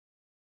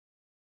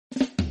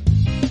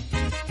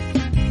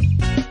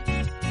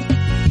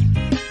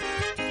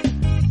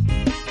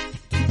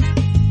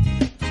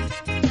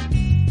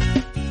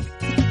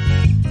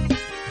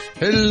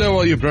Hello,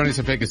 all you brownies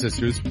and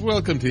Pegasusers.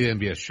 Welcome to the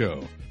MBS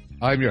show.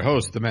 I'm your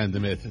host, the man, the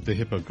myth, the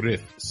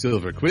hippogriff,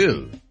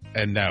 Silver-Quill.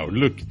 And now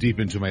look deep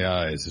into my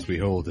eyes as we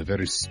hold a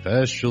very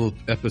special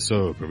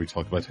episode where we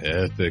talk about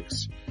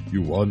ethics.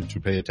 You want to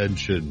pay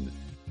attention.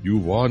 You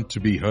want to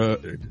be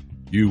heard.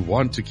 You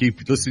want to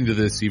keep listening to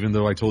this even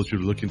though I told you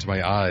to look into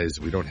my eyes.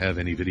 We don't have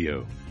any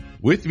video.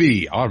 With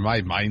me are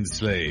my mind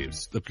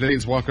slaves, the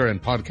planeswalker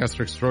and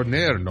podcaster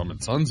extraordinaire, Norman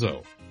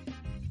Sanzo.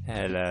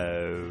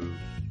 Hello.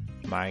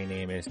 My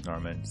name is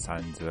Norman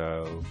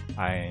Sanzo.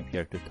 I am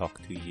here to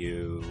talk to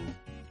you.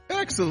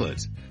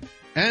 Excellent.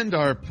 And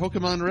our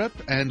Pokemon rep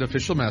and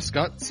official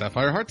mascot,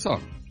 Sapphire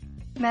Heartsong.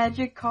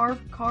 Magic carp,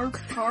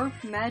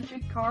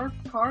 magic carp.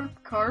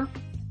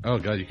 Oh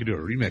god, you could do a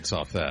remix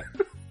off that.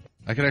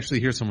 I could actually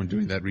hear someone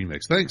doing that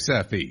remix. Thanks,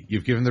 Sappy.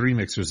 You've given the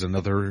remixers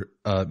another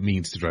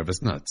means to drive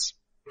us nuts.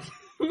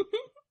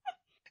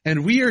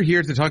 And we are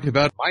here to talk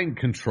about mind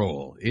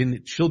control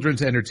in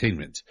children's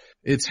entertainment.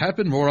 It's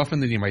happened more often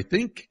than you might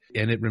think,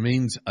 and it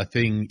remains a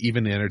thing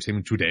even in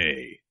entertainment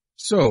today.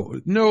 So,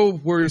 no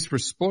worries for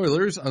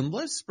spoilers,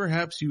 unless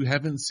perhaps you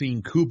haven't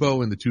seen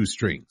Kubo and the Two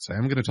Strings. I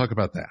am going to talk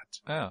about that.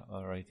 Oh,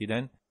 alrighty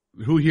then.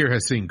 Who here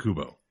has seen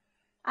Kubo?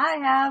 I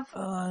have.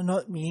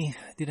 Not me.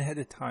 Didn't have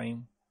the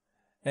time.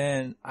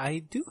 And I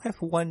do have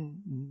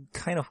one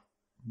kind of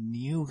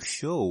new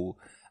show.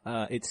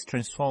 It's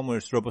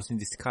Transformers Robots in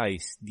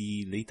Disguise,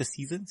 the latest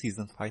season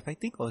 5 I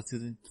think, or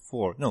season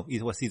 4. No,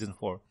 it was season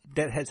 4.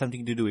 That had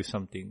something to do with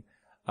something.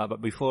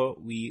 But before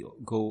we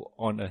go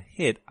on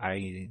ahead,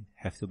 I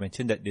have to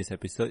mention that this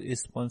episode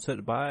is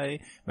sponsored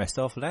by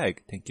Myself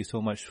Lag. Thank you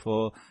so much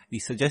for the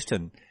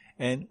suggestion.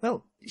 And,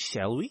 well,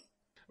 shall we?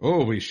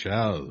 Oh, we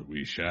shall.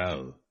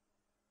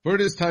 For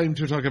it is time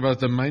to talk about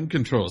the mind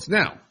controls.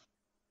 Now,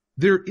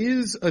 there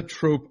is a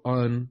trope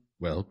on,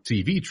 well,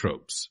 TV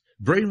tropes.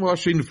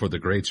 Brainwashing for the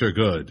greater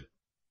good.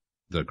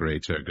 The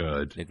greater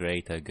good. The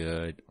greater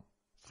good.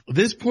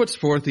 This puts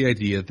forth the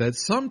idea that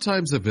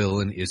sometimes a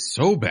villain is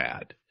so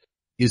bad,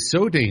 is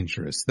so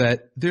dangerous,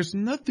 that there's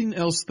nothing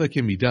else that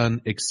can be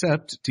done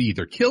except to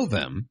either kill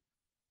them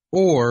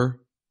or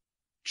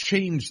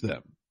change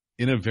them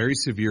in a very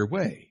severe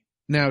way.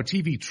 Now,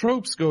 TV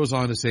Tropes goes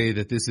on to say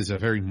that this is a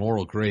very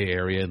moral gray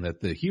area and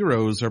that the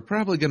heroes are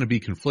probably going to be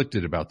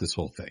conflicted about this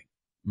whole thing.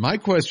 My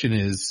question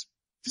is,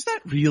 does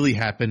that really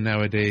happen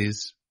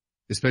nowadays?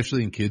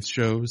 Especially in kids'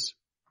 shows?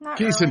 Not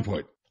Case really. in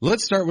point.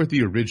 Let's start with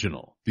the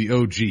original, the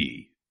OG,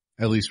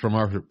 at least from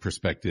our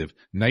perspective,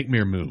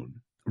 Nightmare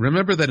Moon.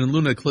 Remember that in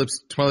Luna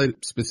Eclipse,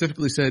 Twilight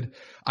specifically said,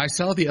 I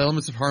saw the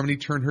elements of harmony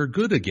turn her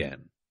good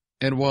again.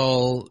 And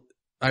while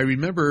I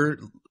remember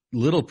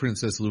little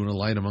Princess Luna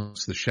lying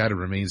amongst the shattered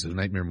remains of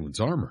Nightmare Moon's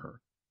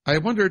armor, I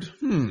wondered,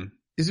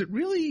 is it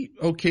really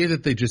okay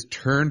that they just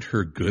turned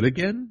her good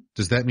again?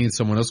 Does that mean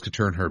someone else could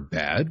turn her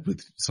bad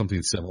with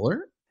something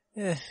similar?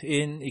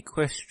 In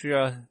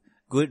Equestria,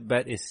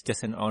 good-bad is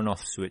just an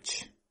on-off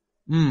switch.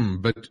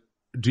 But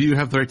do you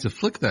have the right to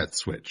flick that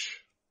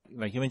switch?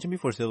 Like you mentioned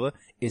before, Silver,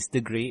 it's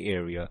the gray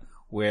area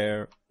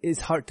where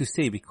it's hard to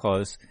say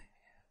because,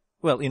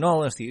 well, in all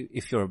honesty,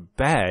 if you're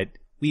bad,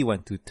 we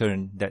want to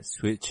turn that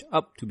switch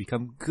up to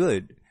become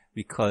good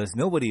because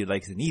nobody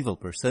likes an evil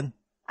person.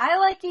 I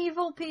like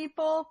evil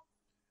people.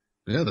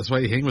 Yeah, that's why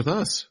you hang with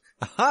us.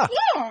 Aha!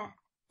 Yeah.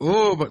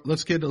 Oh, but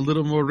let's get a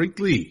little more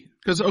wrinkly.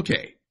 Because,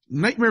 okay,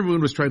 Nightmare Moon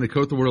was trying to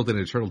coat the world in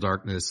eternal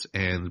darkness,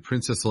 and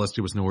Princess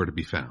Celestia was nowhere to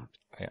be found.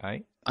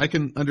 I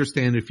can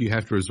understand if you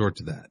have to resort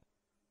to that.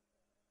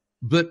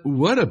 But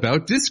what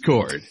about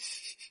Discord?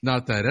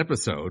 Not that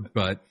episode,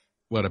 but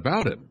what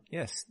about him?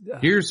 Yes.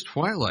 Here's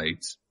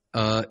Twilight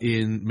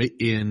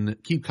in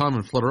Keep Calm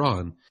and Flutter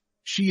On.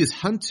 She is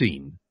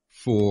hunting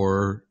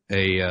for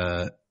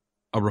a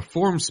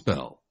reform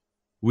spell,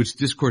 which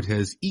Discord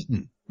has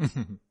eaten.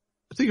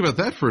 Think about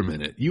that for a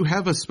minute. You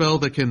have a spell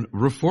that can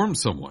reform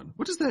someone.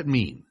 What does that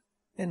mean?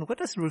 And what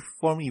does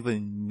reform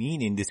even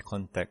mean in this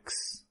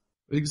context?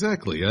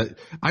 Exactly.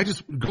 I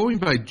just, going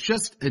by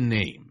just a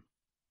name.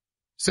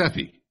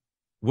 Sephi,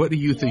 what do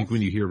you think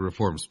when you hear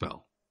reform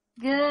spell?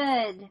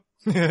 Good.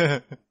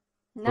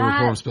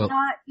 reform spell.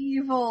 Not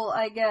evil,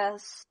 I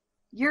guess.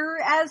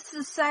 You're as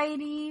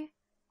society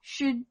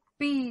should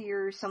be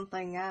or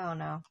something. I don't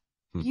know.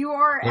 You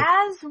are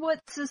as what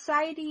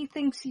society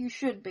thinks you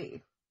should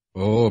be.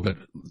 Oh, but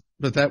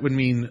that would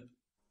mean,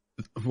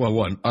 well,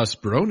 one, us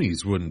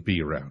bronies wouldn't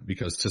be around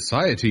because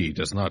society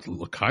does not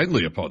look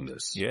kindly upon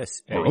this.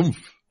 Yes.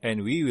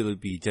 And we will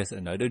be just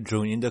another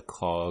drone in the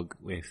cog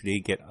if they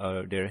get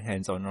their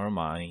hands on our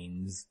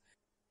minds.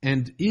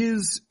 And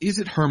is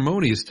it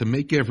harmonious to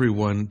make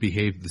everyone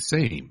behave the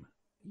same?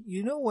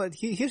 You know what?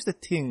 Here's the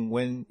thing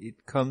when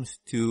it comes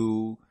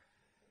to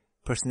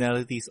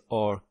personalities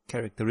or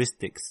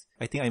characteristics.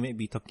 I think I may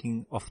be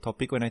talking off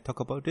topic when I talk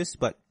about this,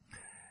 but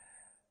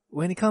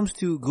when it comes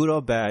to good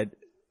or bad,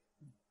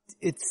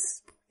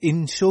 it's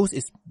in shows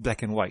it's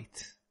black and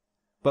white.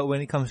 But when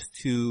it comes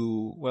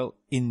to, well,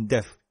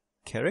 in-depth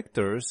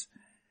characters,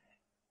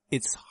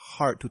 it's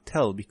hard to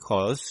tell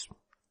because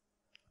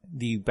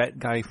the bad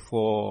guy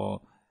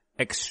for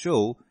X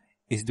show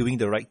is doing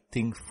the right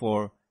thing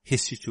for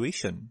his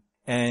situation.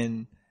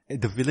 And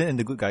the villain and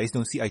the good guys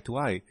don't see eye to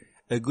eye.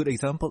 A good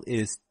example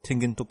is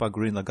Tengen Toppa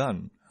Gurren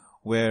Lagann,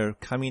 where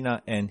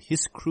Kamina and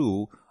his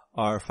crew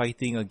are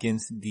fighting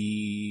against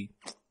the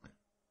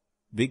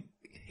big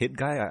hit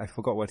guy. I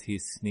forgot what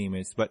his name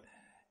is, but...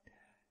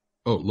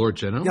 Oh, Lord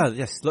Geno? Yeah,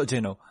 yes, Lord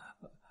Geno.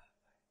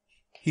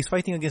 He's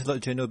fighting against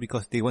Lord Geno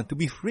because they want to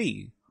be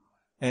free.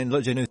 And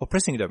Lord Geno is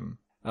oppressing them.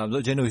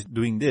 Lord Geno is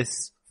doing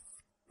this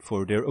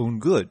for their own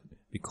good.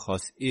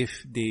 Because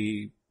if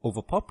they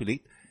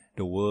overpopulate,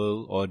 the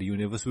world or the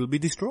universe will be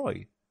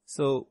destroyed.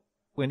 So,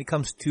 when it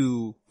comes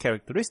to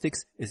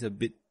characteristics, it's a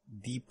bit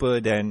deeper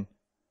than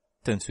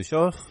turn switch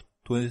off,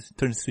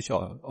 turn switch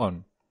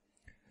on.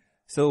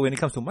 So, when it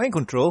comes to mind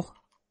control,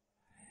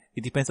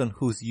 it depends on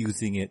who's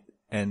using it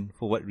and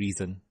for what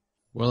reason.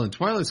 Well, in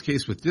Twilight's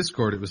case with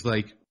Discord, it was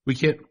like, we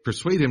can't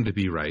persuade him to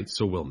be right,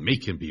 so we'll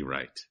make him be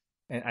right.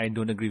 And I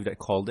don't agree with that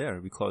call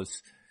there,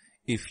 because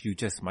if you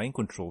just mind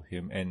control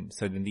him and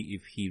suddenly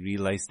if he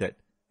realized that,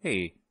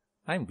 hey,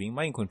 I'm being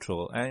mind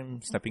controlled,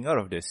 I'm stepping out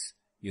of this,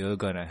 you're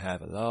gonna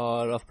have a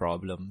lot of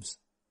problems.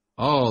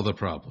 All the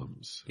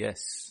problems.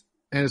 Yes.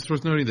 And it's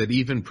worth noting that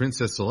even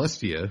Princess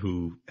Celestia,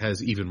 who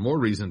has even more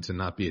reason to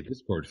not be a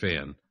Discord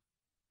fan,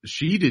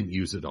 she didn't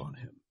use it on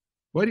him.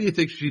 Why do you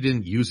think she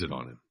didn't use it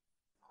on him?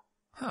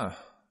 Huh.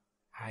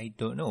 I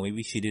don't know.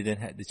 Maybe she didn't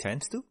have the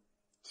chance to?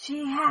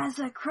 She has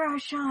a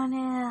crush on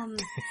him.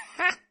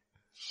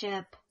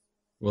 Ship.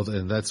 Well,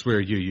 then that's where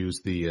you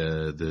use the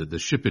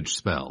shippage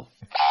spell.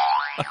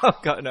 Oh,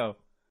 God, no.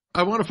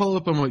 I want to follow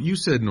up on what you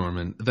said,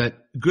 Norman, that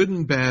good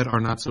and bad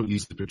are not so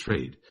easily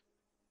portrayed.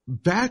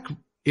 Back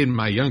in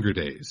my younger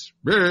days,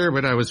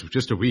 when I was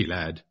just a wee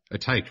lad, a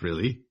tyke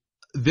really,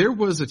 there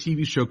was a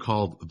TV show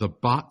called The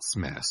Bots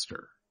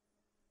Master.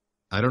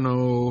 I don't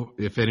know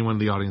if anyone in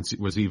the audience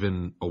was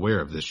even aware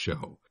of this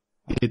show.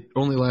 It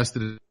only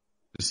lasted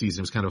a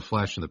season. It was kind of a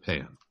flash in the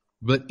pan.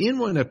 But in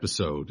one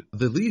episode,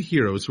 the lead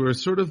heroes, who are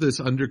sort of this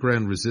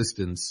underground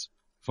resistance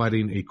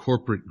fighting a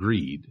corporate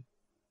greed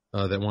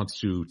that wants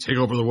to take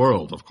over the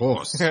world, of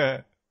course,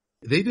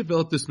 they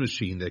developed this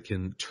machine that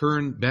can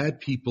turn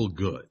bad people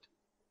good.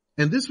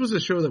 And this was a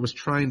show that was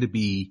trying to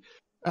be,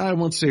 I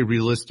won't say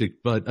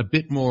realistic, but a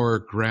bit more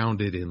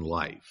grounded in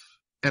life.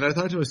 And I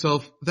thought to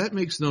myself, that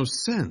makes no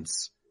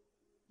sense.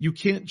 You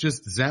can't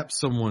just zap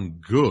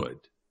someone good,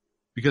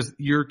 because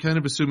you're kind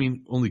of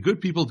assuming only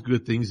good people do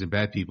good things and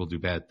bad people do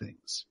bad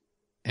things.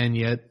 And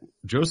yet,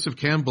 Joseph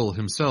Campbell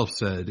himself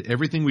said,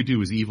 everything we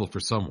do is evil for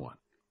someone.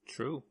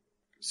 True.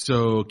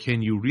 So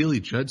can you really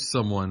judge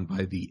someone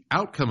by the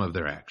outcome of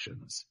their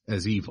actions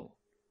as evil?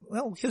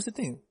 Well, here's the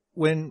thing.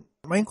 When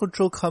mind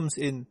control comes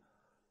in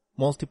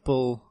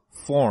multiple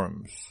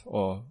forms,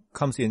 or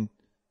comes in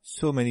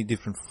so many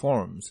different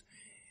forms,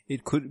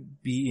 it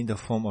could be in the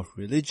form of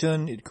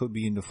religion, it could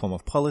be in the form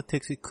of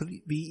politics, it could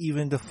be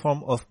even the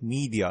form of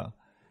media.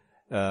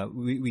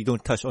 We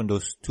don't touch on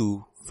those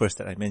two first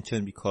that I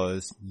mentioned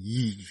because,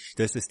 yeesh,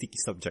 that's a sticky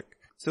subject.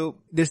 So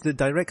there's the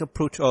direct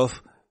approach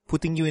of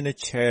putting you in a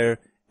chair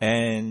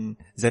and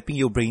zapping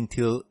your brain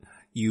till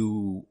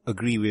you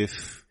agree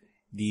with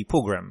the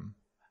program.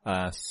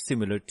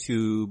 Similar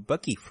to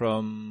Bucky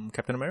from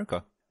Captain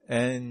America.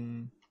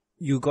 And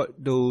you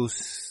got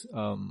those,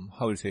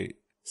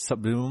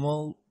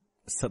 subliminal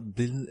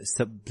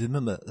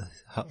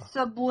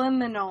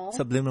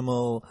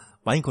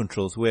mind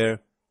controls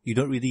where you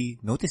don't really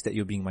notice that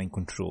you're being mind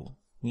controlled.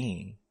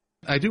 Yeah.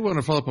 I do want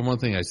to follow up on one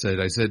thing I said.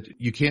 I said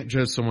you can't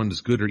judge someone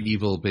as good or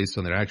evil based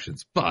on their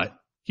actions. But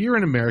here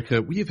in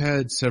America, we have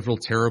had several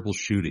terrible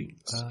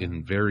shootings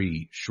in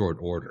very short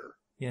order.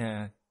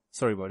 Yeah.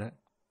 Sorry about that.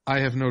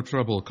 I have no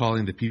trouble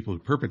calling the people who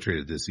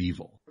perpetrated this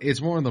evil.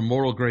 It's more in the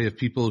moral gray of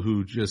people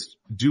who just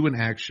do an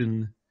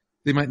action.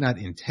 They might not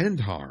intend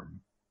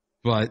harm,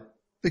 but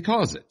they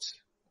cause it.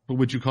 But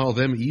would you call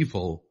them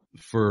evil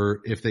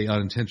for if they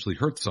unintentionally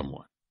hurt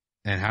someone?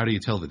 And how do you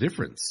tell the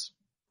difference?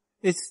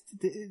 It's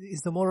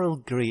the moral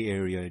gray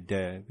area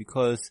there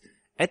because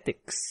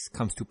ethics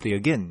comes to play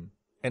again.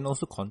 And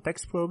also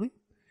context probably.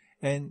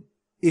 And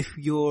if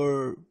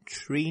you're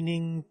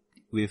training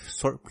with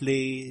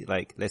swordplay,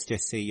 like let's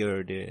just say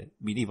you're the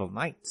medieval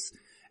knights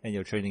and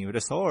you're training with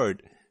a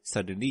sword,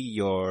 suddenly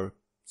your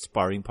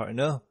sparring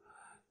partner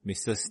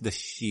misses the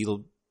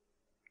shield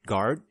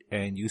guard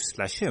and you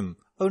slash him.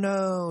 Oh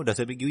no, does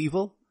that make you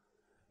evil?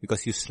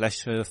 Because you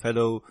slash a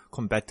fellow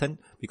combatant?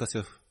 Because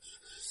you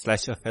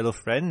slash a fellow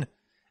friend?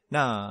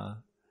 Nah,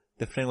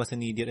 the friend was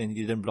an idiot and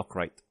he didn't block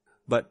right.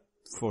 But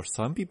for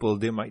some people,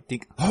 they might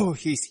think, oh,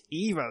 he's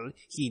evil.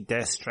 He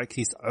dares strike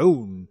his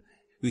own.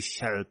 We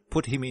shall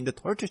put him in the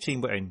torture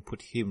chamber and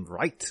put him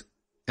right.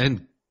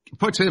 And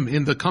put him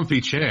in the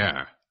comfy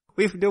chair.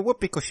 With the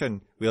whoopee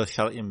cushion, we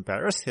shall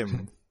embarrass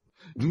him.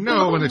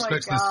 No one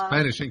expects the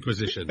Spanish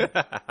Inquisition.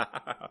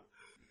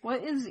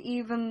 What is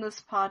even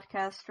this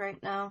podcast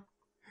right now?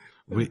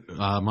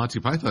 Monty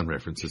Python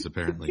references,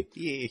 apparently.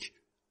 Yeah.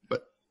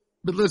 But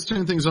let's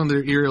turn things on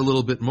their ear a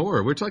little bit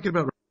more. We're talking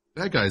about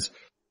bad guys.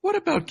 What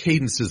about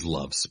Cadence's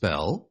love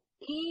spell?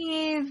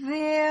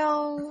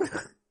 Evil.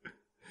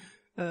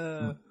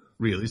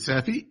 Really,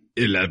 Sappy?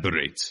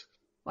 Elaborate.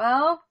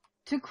 Well,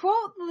 to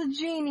quote the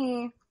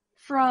genie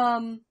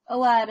from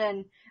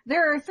Aladdin,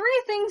 there are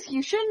 3 things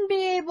you shouldn't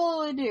be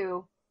able to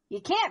do.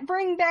 You can't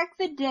bring back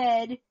the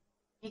dead.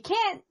 You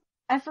can't...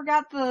 I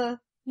forgot the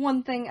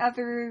one thing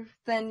other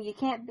than you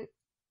can't...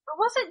 Or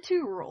was it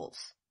 2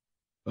 rules?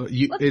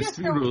 It's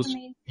 3 rules.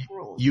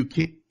 You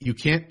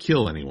can't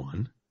kill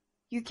anyone.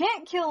 You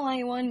can't kill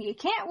anyone, you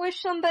can't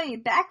wish somebody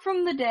back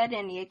from the dead,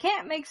 and you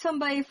can't make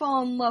somebody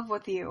fall in love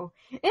with you.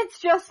 It's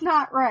just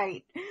not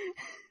right.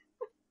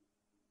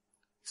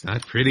 It's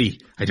not pretty.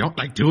 I don't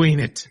like doing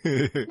it.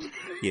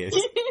 Yes.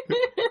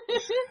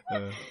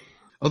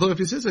 Although if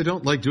he says I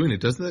don't like doing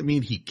it, doesn't that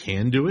mean he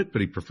can do it,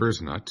 but he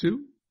prefers not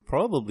to?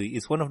 Probably.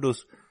 It's one of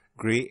those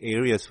gray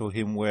areas for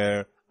him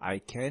where I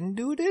can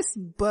do this,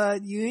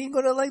 but you ain't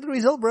gonna like the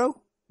result, bro.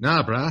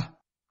 Nah, brah.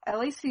 At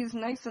least he's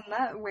nice in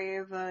that way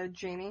of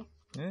genie.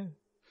 Yeah.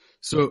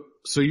 So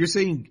you're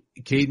saying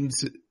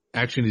Caden's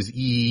action is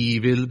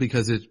evil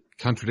because it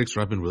contradicts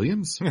Robin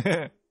Williams?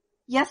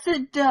 Yes,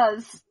 it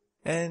does.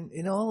 And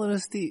in all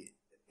honesty,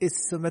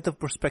 it's a matter of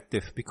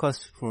perspective,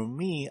 because for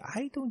me,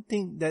 I don't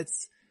think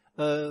that's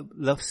a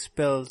love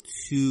spell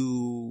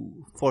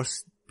to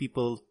force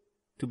people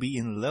to be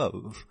in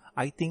love.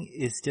 I think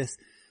it's just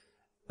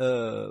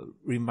a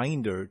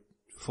reminder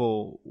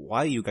for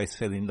why you guys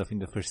fell in love in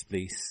the first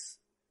place.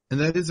 And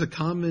that is a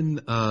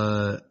common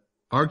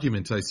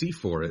argument I see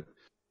for it.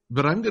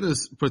 But I'm going to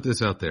put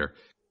this out there.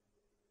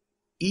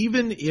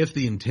 Even if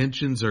the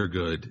intentions are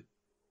good,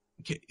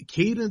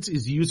 Cadence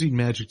is using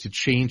magic to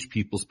change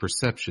people's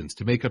perceptions,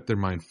 to make up their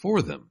mind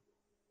for them.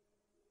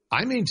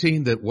 I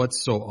maintain that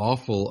what's so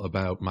awful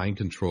about mind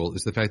control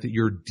is the fact that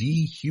you're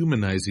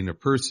dehumanizing a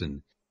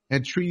person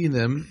and treating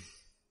them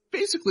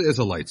basically as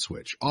a light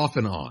switch, off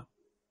and on.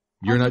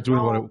 You're not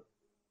doing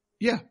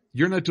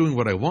you're not doing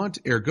what I want,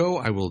 ergo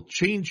I will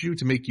change you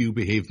to make you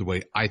behave the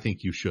way I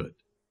think you should.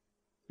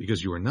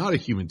 Because you are not a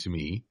human to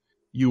me,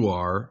 you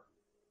are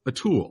a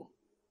tool.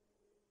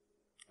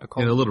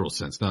 In a literal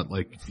sense, not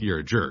like you're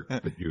a jerk,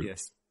 but you...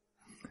 Yes.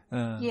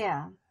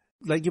 Yeah.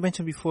 Like you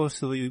mentioned before,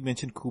 so you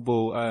mentioned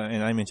Kubo,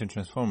 and I mentioned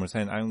Transformers,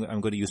 and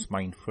I'm going to use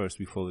mine first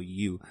before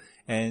you.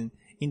 And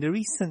in the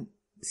recent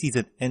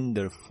season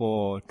ender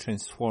for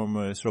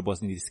Transformers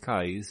Robots in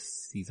Disguise,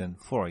 season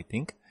 4, I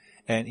think.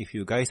 And if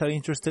you guys are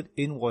interested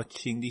in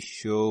watching the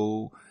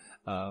show,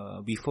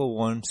 before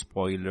one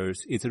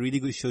spoilers, it's a really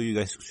good show. You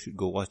guys should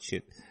go watch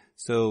it.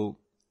 So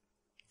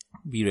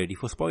be ready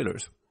for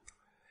spoilers.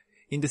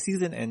 In the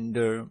season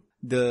ender,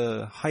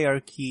 the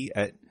hierarchy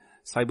at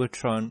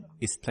Cybertron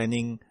is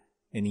planning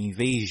an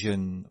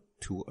invasion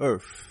to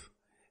Earth.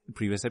 The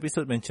previous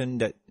episode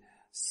mentioned that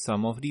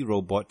some of the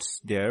robots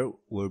there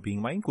were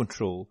being mind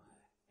controlled,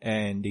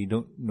 and they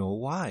don't know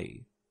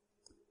why.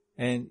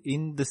 And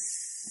in the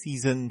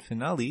season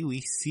finale, we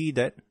see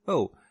that,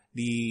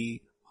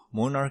 the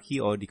monarchy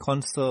or the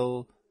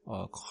council,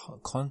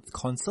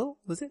 council.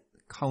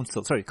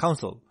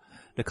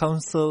 The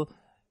council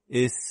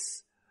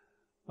is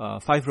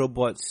 5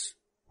 robots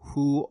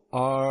who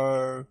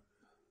are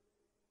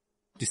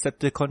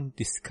Decepticon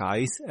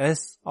disguised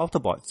as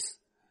Autobots.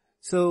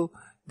 So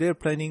they're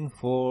planning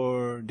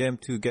for them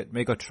to get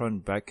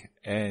Megatron back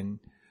and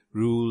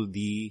rule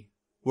the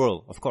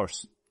world, of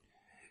course.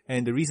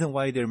 And the reason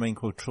why they're mind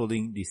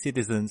controlling the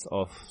citizens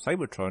of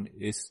Cybertron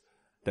is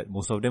that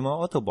most of them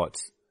are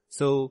Autobots.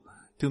 So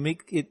to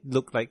make it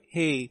look like,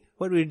 hey,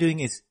 what we're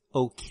doing is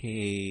okay,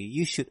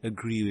 you should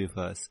agree with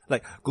us.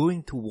 Like,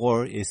 going to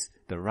war is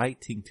the right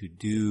thing to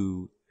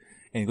do.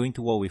 And going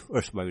to war with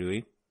Earth, by the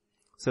way.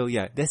 So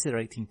yeah, that's the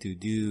right thing to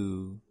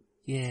do.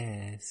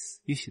 Yes,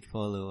 you should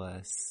follow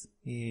us.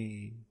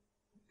 Yay.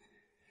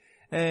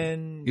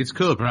 And it's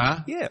cool,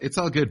 brah. Yeah. It's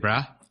all good,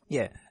 brah.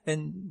 Yeah.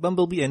 And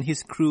Bumblebee and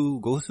his crew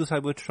goes to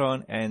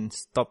Cybertron and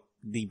stop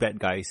the bad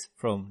guys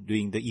from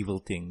doing the evil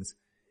things.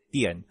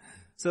 The end.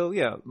 So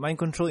yeah, mind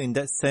control in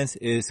that sense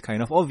is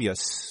kind of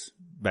obvious.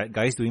 Bad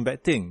guys doing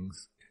bad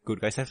things.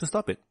 Good guys have to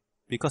stop it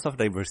because of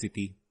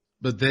diversity.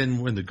 But then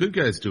when the good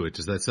guys do it,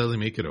 does that suddenly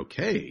make it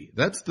okay?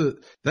 That's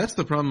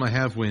the problem I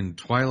have when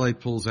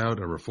Twilight pulls out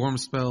a reform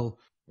spell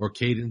or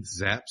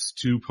Cadence zaps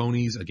 2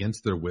 ponies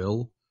against their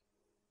will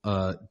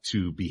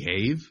to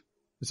behave.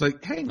 It's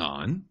like, hang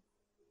on.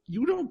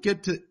 You don't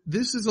get to...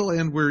 This is a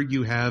land where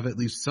you have at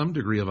least some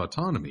degree of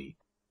autonomy.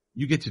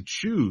 You get to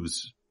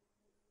choose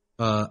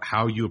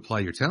how you apply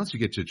your talents. You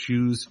get to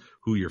choose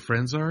who your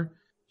friends are.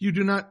 You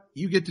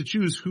get to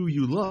choose who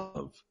you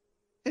love.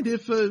 And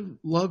if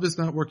love is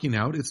not working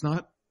out, it's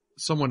not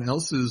someone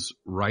else's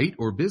right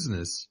or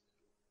business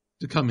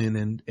to come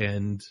in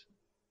and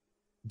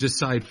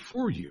decide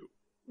for you.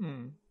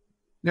 Mm.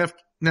 Now,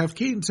 if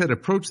Cadence had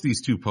approached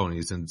these 2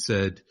 ponies and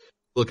said,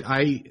 look,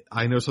 I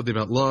know something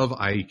about love.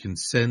 I can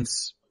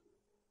sense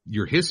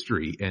your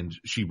history. And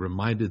she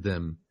reminded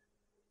them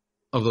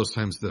of those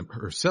times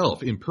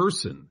herself in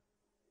person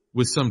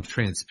with some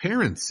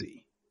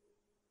transparency.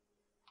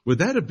 Would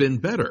that have been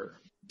better?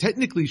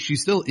 Technically,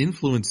 she's still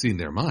influencing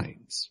their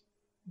minds.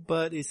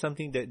 But it's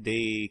something that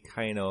they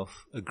kind of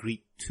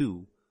agreed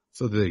to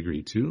So they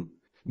agreed to.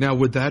 Now,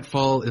 would that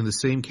fall in the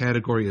same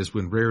category as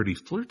when Rarity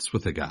flirts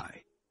with a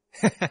guy?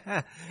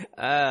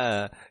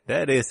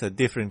 That is a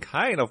different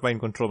kind of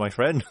mind control, my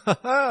friend.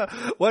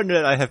 One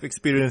that I have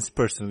experienced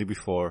personally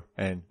before,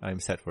 and I'm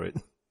sad for it.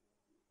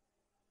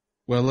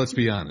 Well, let's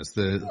be honest.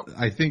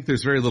 I think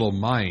there's very little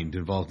mind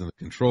involved in the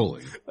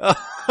controlling.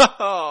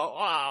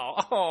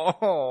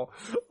 Wow.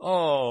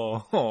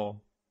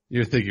 Oh.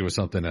 You're thinking of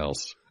something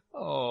else.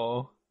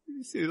 Oh.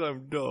 He says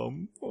I'm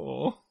dumb.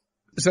 Oh.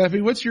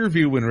 Sappy, what's your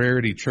view when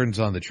Rarity turns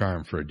on the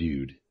charm for a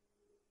dude?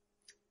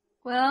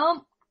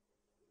 Well,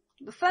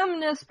 the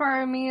feminist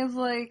part of me is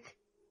like,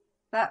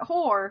 that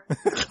whore.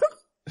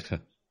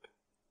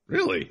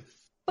 Really?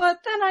 But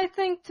then I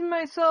think to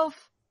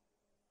myself,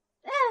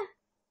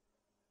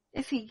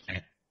 if he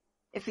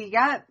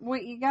got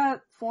what you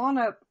got, flaunt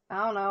up,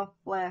 I don't know,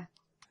 blah.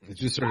 It's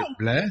just sort of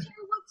blah?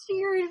 What's to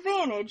your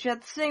advantage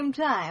at the same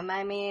time?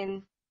 I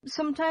mean,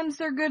 sometimes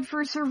they're good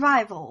for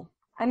survival.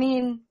 I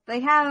mean, they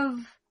have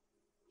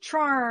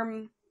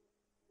charm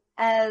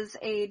as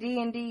a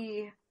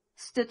D&D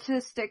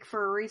statistic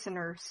for a reason,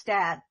 or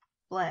stat,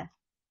 blah.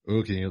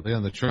 Okay, lay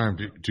on the charm.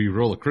 Do you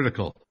roll a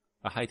critical?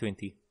 A high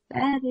 20.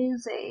 That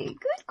is a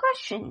good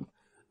question.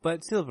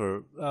 But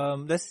Silver,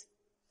 let's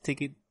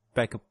take it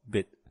back a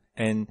bit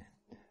and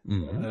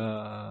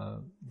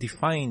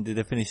define the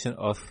definition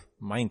of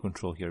mind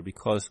control here,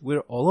 because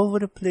we're all over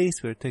the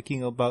place. We're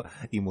talking about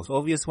the most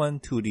obvious one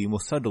to the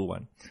most subtle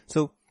one.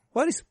 So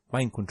what is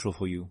mind control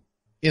for you?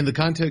 In the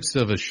context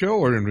of a show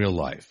or in real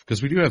life?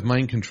 Because we do have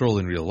mind control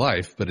in real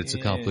life, but it's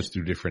accomplished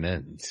through different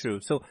ends. True.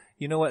 So,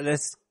 you know what?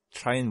 Let's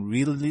try and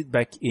reel it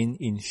back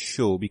in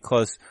show,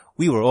 because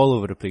we were all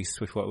over the place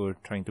with what we're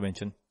trying to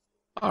mention.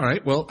 All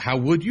right. Well, how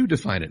would you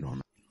define it,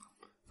 Norman?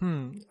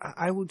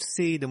 I would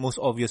say the most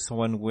obvious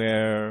one,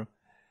 where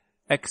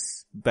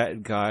X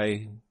bad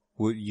guy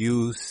would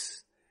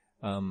use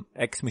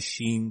X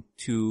machine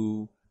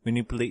to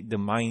manipulate the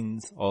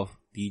minds of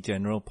the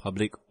general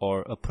public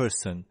or a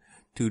person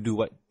to do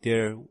what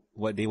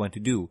they want to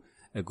do.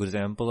 A good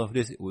example of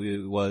this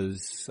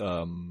was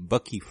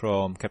Bucky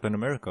from Captain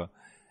America.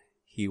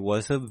 He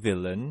was a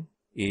villain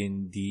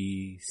in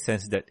the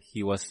sense that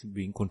he was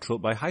being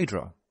controlled by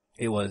Hydra.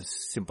 It was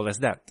simple as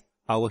that.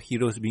 Our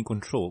heroes being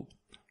controlled.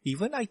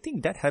 Even I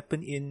think that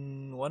happened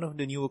in one of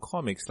the newer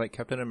comics, like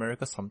Captain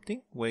America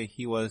something, where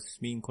he was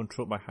being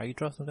controlled by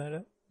Hydra, something like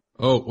that.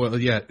 Oh, well,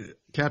 yeah.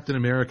 Captain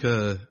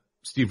America,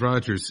 Steve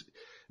Rogers,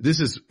 this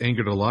has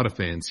angered a lot of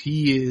fans.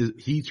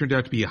 He turned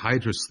out to be a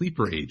Hydra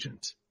sleeper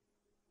agent.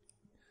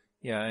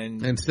 Yeah,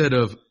 and instead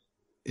of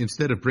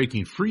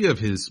breaking free of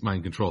his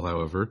mind control,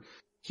 however,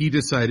 he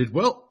decided,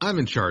 well, I'm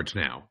in charge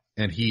now.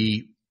 And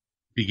he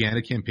began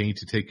a campaign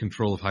to take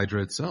control of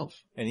Hydra itself.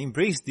 And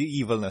embrace the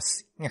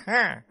evilness. All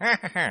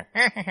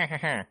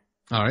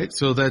right,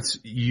 so that's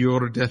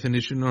your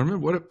definition, Norman.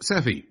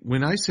 Safi,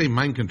 when I say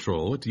mind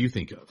control, what do you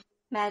think of?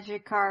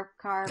 Magic carp,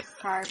 magic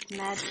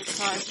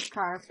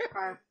carp.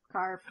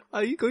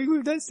 Are you going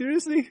with that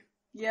seriously?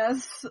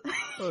 Yes.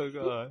 Oh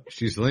god.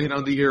 She's laying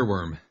on the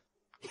earworm.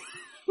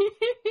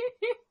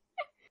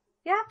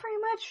 Yeah, pretty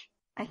much.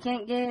 I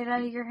can't get it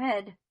out of your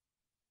head.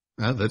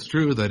 That's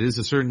true. That is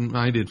a certain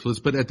mind influence,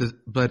 but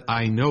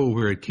I know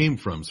where it came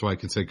from, so I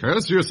can say,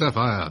 curse you,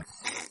 Sapphire.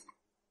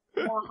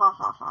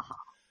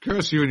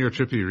 Curse you in your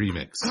trippy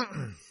remix.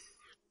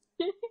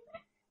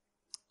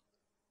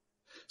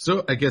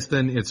 So I guess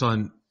then it's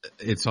on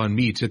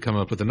me to come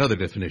up with another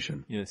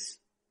definition. Yes.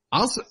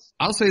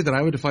 I'll say that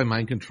I would define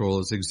mind control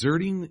as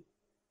exerting.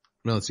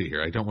 Well, let's see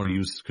here. I don't want to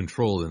use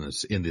control in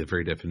the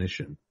very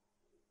definition.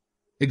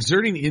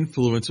 Exerting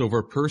influence over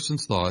a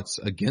person's thoughts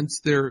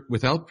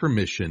without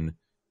permission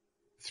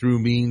through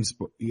means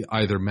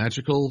either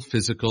magical,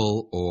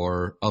 physical,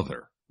 or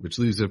other, which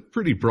leaves a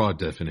pretty broad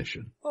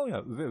definition. Oh yeah,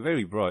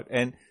 very broad.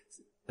 And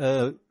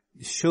a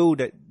show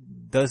that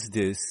does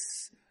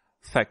this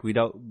fact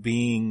without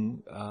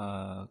being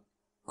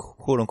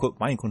quote unquote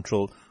mind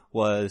controlled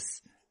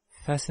was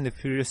Fast and the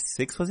Furious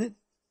 6, was it?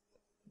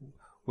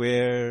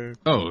 Where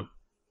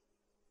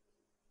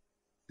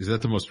is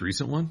that the most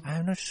recent one?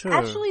 I'm not sure.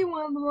 Actually,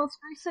 one of the most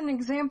recent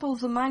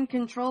examples of mind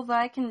control that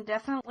I can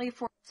definitely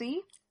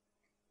foresee.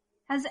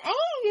 Have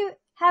any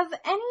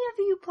of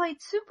you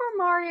played Super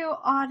Mario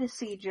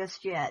Odyssey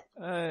just yet?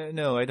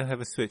 No, I don't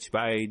have a Switch, but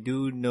I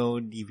do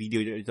know the video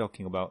that you're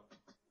talking about.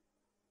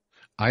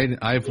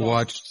 I've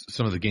watched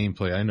some of the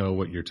gameplay. I know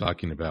what you're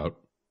talking about.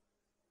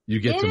 You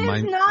get to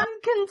mind. It is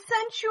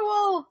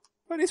non-consensual.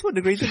 But it's what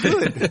the greats are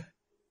good.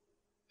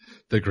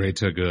 The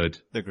greats are good.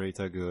 The greats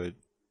are good.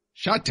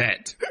 Shut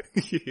it.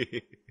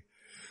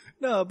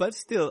 No, but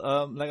still,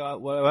 what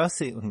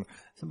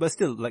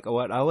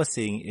I was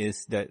saying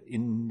is that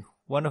in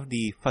one of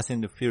the Fast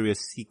and the Furious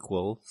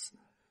sequels,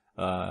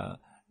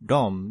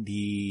 Dom,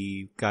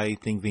 the guy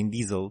playing Vin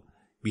Diesel,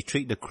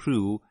 betrayed the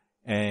crew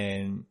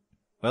and,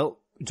 well,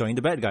 joined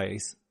the bad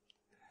guys.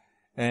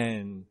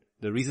 And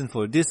the reason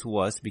for this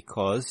was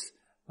because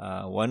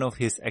one of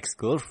his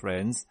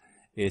ex-girlfriends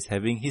is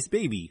having his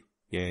baby.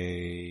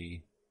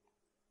 Yay.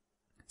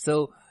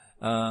 So,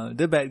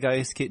 the bad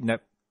guys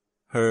kidnap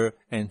her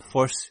and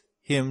force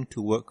him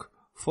to work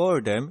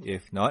for them.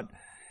 If not,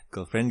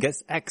 girlfriend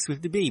gets axed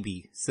with the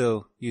baby.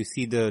 So you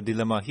see the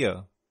dilemma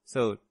here.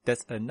 So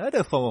that's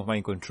another form of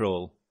mind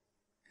control.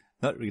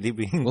 Not really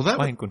being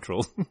mind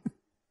control.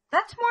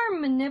 That's more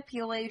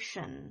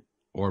manipulation.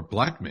 Or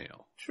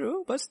blackmail.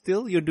 True, but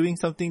still, you're doing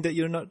something that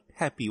you're not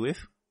happy with.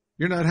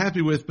 You're not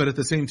happy with, but at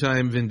the same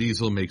time, Vin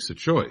Diesel makes a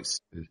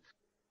choice.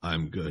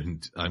 I'm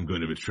going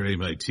to betray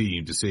my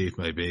team to save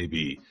my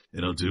baby,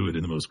 and I'll do it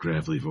in the most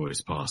gravelly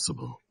voice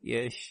possible.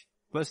 Yes,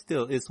 but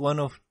still, it's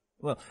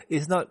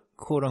it's not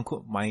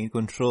quote-unquote mind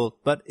control,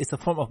 but it's a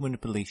form of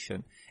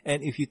manipulation.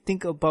 And if you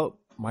think about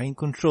mind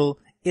control,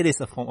 it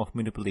is a form of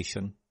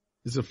manipulation.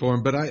 It's a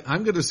form, but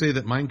I'm going to say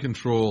that mind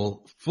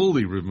control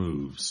fully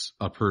removes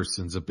a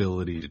person's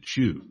ability to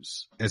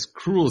choose. As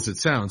cruel as it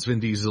sounds,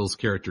 Vin Diesel's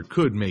character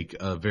could make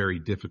a very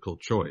difficult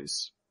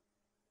choice.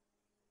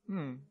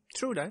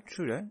 True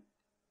that.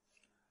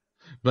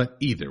 But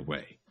either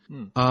way.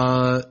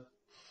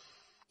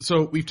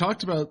 So we've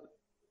talked about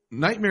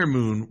Nightmare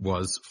Moon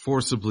was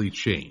forcibly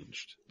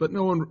changed, but I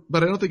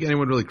don't think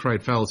anyone really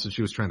cried foul since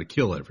she was trying to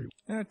kill everyone.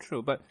 Yeah,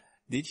 true, but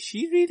did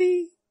she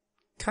really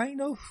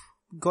kind of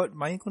got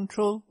mind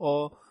control,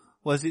 or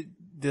was it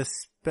the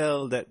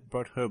spell that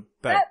brought her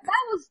back?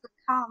 That was the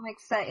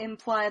comics that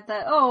implied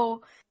that,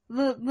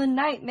 the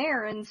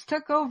Nightmarans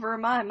took over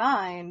my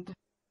mind.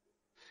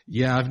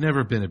 Yeah, I've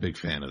never been a big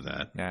fan of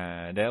that.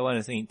 Nah, that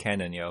one ain't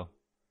canon, yo.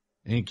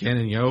 Ain't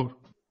canon, yo.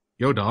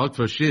 Yo, dog,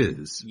 for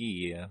shiz.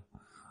 Yeah.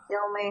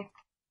 Kill me.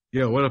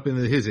 Yo, what up in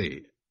the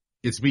hizzy?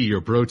 It's me,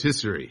 your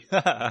bro-tisserie.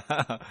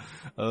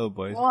 Oh,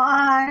 boy.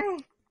 Why?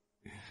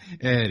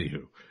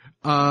 Anywho.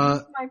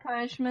 That's my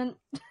punishment.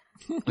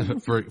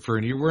 For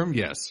an earworm,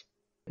 yes.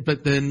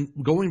 But then,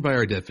 going by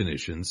our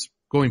definitions,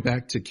 going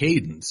back to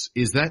cadence,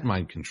 is that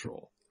mind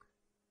control?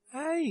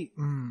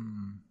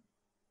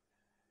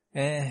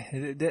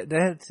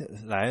 That,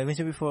 like I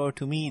mentioned before,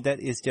 to me,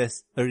 that is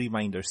just a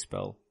reminder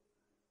spell.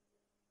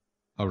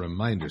 A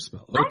reminder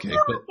spell. Okay, I feel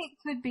like it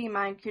could be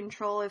mind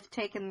control if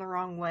taken the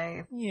wrong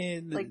way.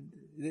 Yeah,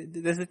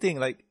 that's the thing.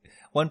 Like,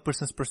 one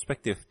person's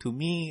perspective. To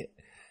me,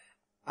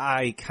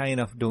 I kind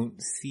of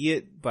don't see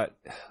it, but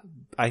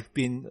I've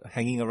been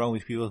hanging around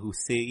with people who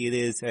say it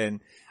is, and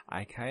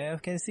I kind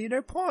of can see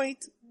their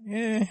point.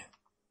 Yeah.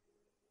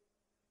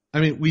 I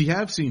mean, we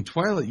have seen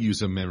Twilight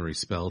use a memory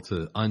spell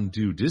to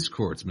undo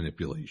Discord's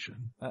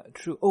manipulation.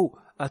 True. Oh,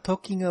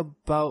 talking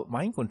about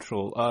mind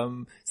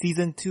control,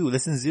 season 2,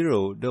 lesson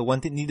 0, the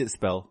wanted needed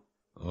spell.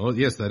 Oh,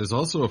 yes, that is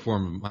also a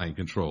form of mind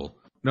control.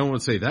 No one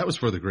would say that was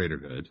for the greater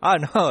good.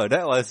 No,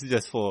 that was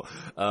just for,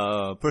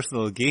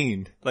 personal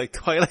gain. Like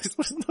Twilight's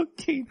personal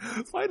gain.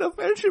 Find a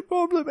friendship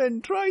problem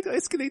and try to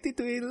escalate it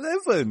to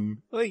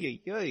 11.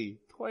 Oy,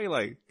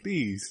 Twilight,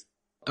 please.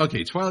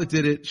 Okay, Twilight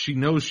did it. She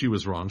knows she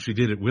was wrong. She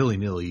did it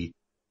willy-nilly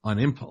on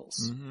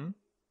impulse. Mm-hmm.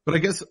 But I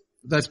guess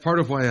that's part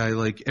of why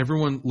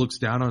everyone looks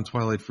down on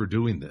Twilight for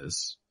doing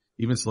this.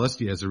 Even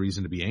Celestia has a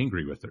reason to be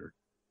angry with her.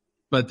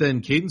 But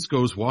then Cadence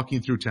goes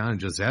walking through town and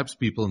just zaps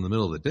people in the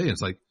middle of the day.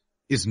 It's like,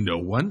 is no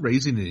one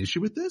raising an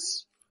issue with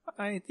this?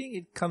 I think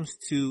it comes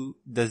to,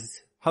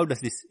 how does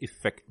this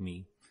affect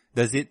me?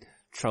 Does it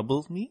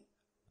trouble me?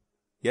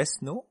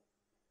 Yes, no?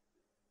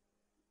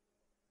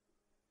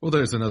 Well,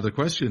 there's another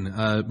question.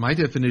 My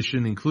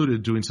definition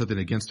included doing something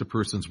against a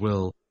person's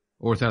will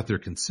or without their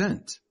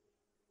consent.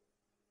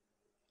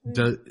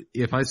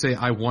 If I say,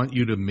 I want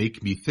you to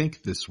make me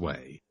think this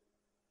way,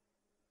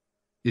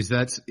 is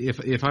that,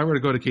 if I were to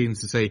go to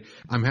Cadence and say,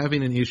 I'm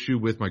having an issue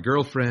with my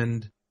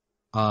girlfriend,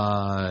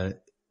 I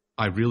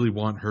really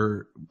want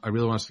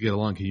us to get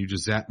along, can you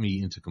just zap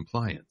me into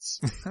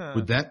compliance?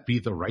 Would that be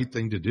the right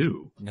thing to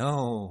do?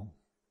 No.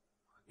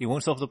 It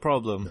won't solve the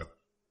problem. No.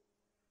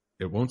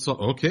 It won't solve.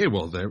 Okay,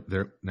 well,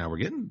 now we're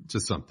getting to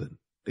something.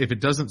 If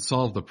it doesn't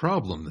solve the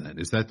problem, then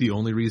is that the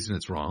only reason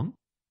it's wrong?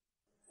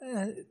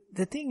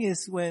 The thing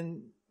is,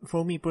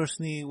 for me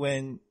personally,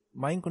 when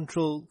mind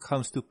control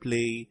comes to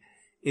play,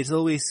 it's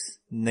always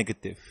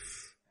negative.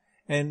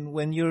 And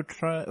when you're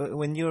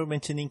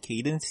mentioning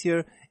cadence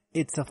here,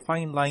 it's a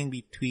fine line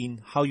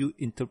between how you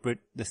interpret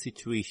the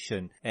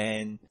situation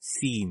and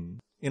scene.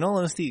 In all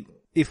honesty,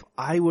 if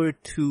I were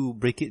to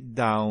break it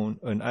down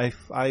and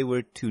if I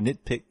were to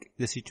nitpick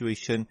the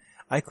situation,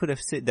 I could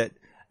have said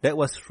that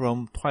was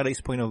from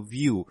Twilight's point of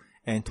view,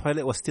 and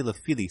Twilight was still a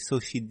filly, so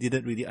she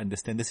didn't really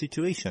understand the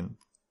situation.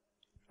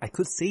 I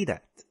could say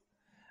that,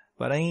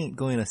 but I ain't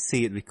going to say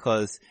it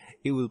because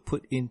it will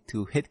put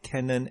into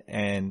headcanon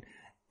and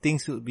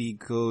things will be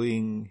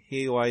going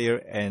haywire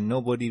and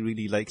nobody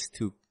really likes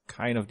to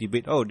kind of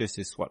debate, this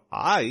is what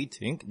I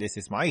think, this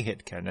is my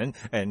headcanon,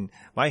 and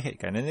my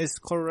headcanon is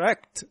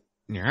correct.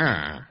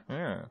 Yeah.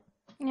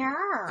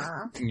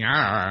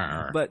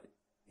 But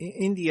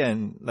in the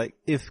end, like,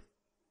 if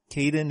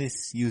Caden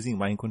is using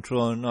mind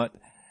control or not,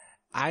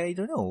 I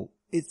don't know.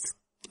 It's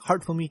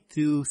hard for me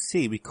to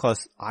say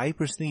because I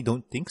personally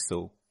don't think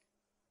so.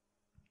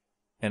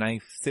 And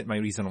I've said my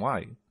reason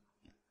why.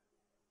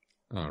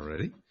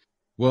 Alrighty.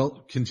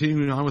 Well,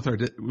 continuing on with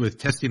with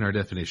testing our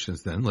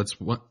definitions then, let's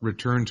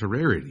return to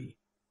rarity.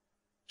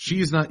 She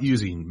is not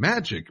using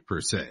magic per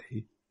se,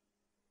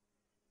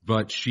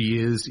 but she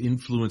is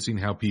influencing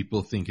how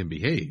people think and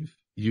behave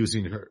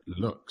using her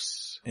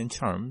looks. And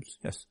charms,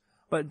 yes.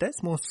 But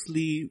that's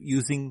mostly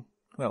using,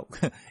 well,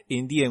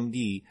 in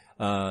DMD,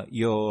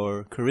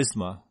 your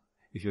charisma.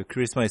 If your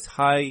charisma is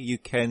high, you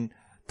can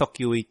talk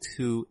your way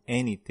to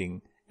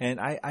anything. And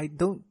I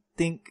don't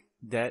think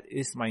that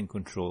is mind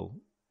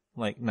control.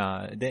 Like,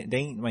 nah, they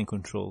ain't mind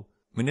control.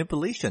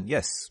 Manipulation,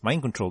 yes.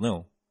 Mind control,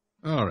 no.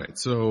 All right,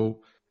 so,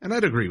 and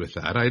I'd agree with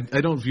that.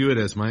 I don't view it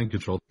as mind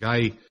control.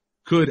 I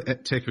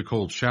could take a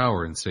cold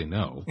shower and say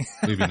no,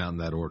 maybe not in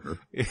that order.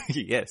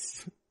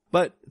 Yes.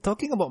 But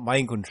talking about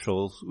mind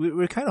controls,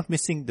 we're kind of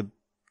missing the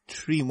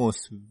three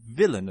most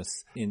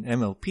villainous in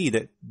MLP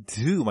that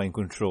do mind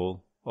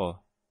control, or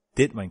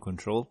did mind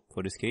control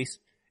for this case.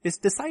 It's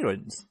the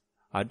Sirens.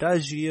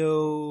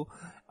 Adagio,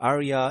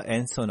 Arya,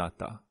 and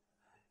Sonata.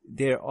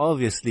 They're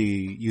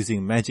obviously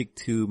using magic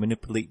to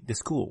manipulate the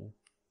school.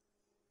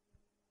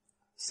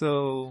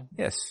 So,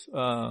 yes,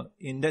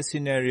 in that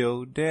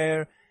scenario,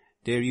 they're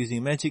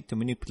using magic to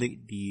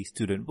manipulate the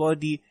student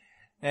body,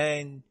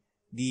 and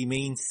the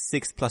main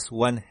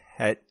 6+1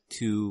 had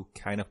to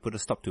kind of put a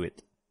stop to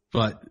it.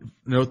 But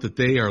note that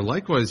they are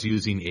likewise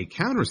using a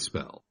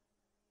counterspell,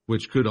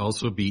 which could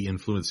also be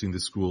influencing the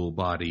school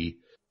body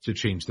to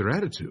change their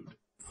attitude.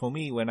 For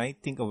me, when I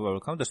think of a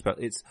counterspell,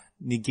 it's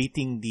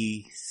negating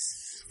the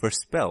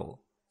first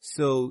spell.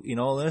 So, in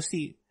all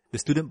honesty, the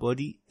student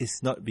body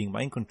is not being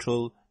mind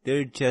controlled.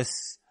 They're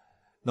just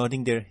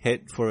nodding their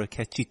head for a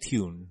catchy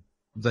tune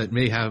that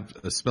may have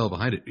a spell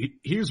behind it.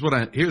 Here's what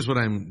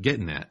I'm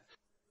getting at.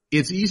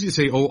 It's easy to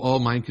say, oh, all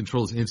mind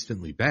control is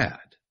instantly bad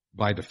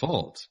by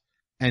default.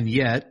 And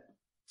yet,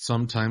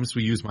 sometimes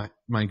we use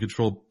mind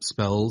control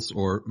spells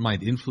or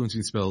mind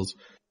influencing spells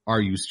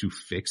are used to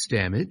fix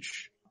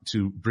damage,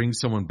 to bring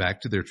someone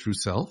back to their true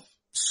self.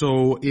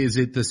 So is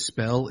it the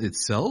spell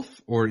itself,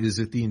 or is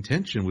it the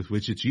intention with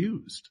which it's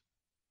used?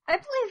 I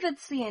believe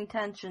it's the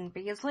intention,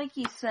 because like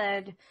you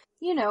said,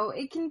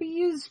 it can be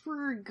used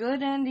for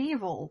good and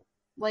evil.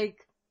 Like,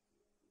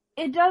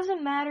 it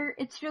doesn't matter,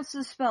 it's just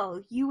a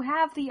spell. You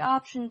have the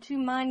option to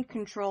mind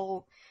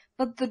control,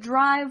 but the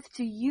drive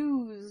to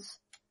use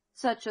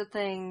such a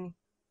thing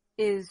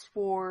is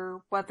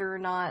for whether or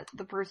not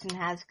the person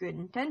has good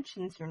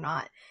intentions or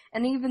not.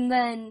 And even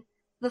then,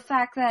 the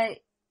fact that,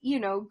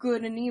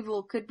 good and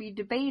evil could be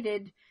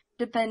debated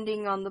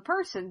depending on the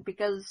person,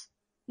 because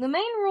the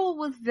main rule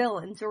with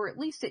villains, or at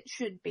least it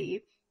should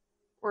be,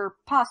 or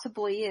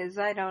possibly is,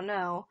 I don't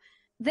know,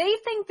 they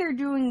think they're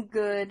doing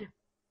good,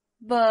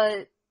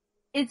 but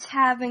it's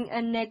having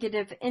a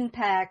negative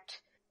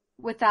impact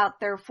without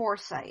their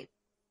foresight.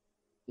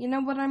 You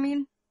know what I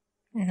mean?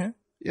 Mm-hmm.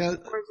 Yeah.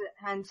 Or is it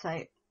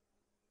hindsight?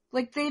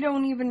 Like, they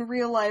don't even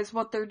realize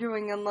what they're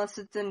doing unless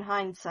it's in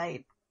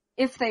hindsight.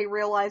 If they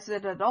realize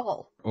it at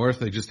all. Or if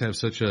they just have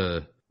such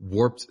a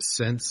warped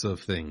sense of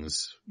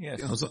things.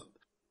 Yes.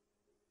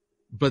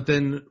 But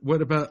then,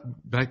 what about,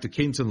 back to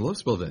Cadence and the Love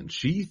Spell then?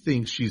 She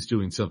thinks she's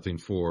doing something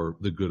for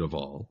the good of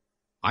all.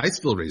 I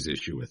still raise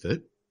issue with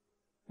it.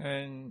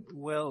 And,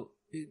 well,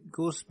 it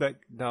goes back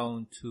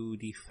down to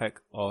the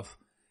fact of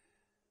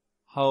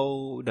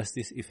how does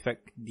this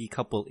affect the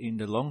couple in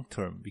the long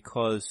term?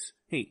 Because,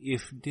 hey,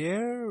 if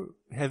they're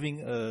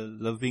having a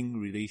loving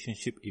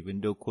relationship,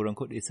 even though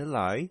quote-unquote it's a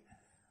lie,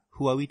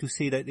 who are we to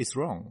say that it's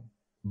wrong?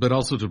 But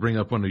also to bring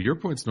up one of your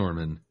points,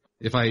 Norman,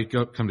 if I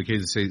come to Kate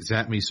and say,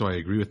 zap me so I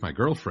agree with my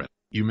girlfriend,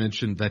 you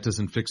mentioned that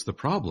doesn't fix the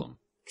problem.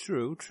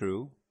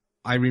 True.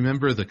 I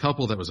remember the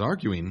couple that was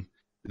arguing,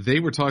 they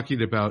were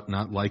talking about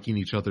not liking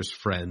each other's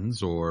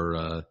friends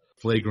or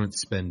flagrant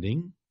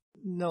spending.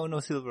 No,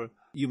 Silver.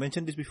 You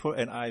mentioned this before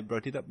and I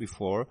brought it up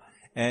before,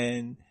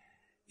 and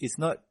it's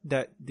not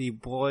that the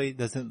boy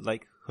doesn't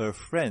like her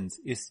friends,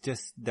 it's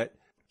just that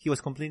he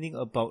was complaining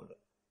about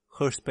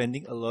her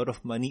spending a lot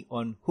of money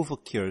on hoover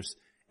cures,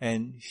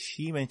 and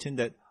she mentioned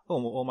that,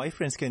 oh, my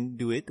friends can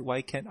do it,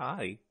 why can't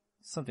I?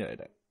 Something like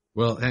that.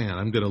 Well, hang on,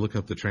 I'm going to look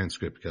up the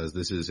transcript because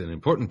this is an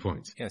important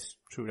point. Yes,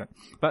 true that.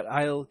 But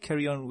I'll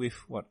carry on with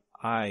what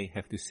I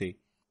have to say.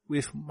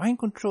 With mind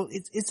control,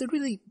 it's a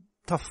really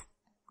tough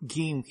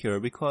game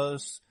here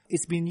because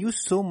it's been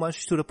used so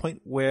much to the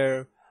point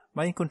where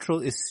mind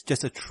control is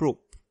just a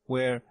trope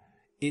where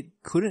it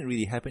couldn't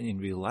really happen in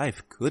real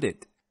life, could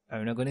it?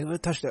 I'm not going to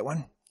touch that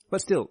one.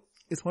 But still,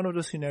 it's one of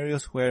those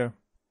scenarios where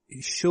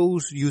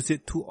shows use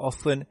it too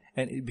often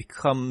and it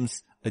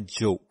becomes a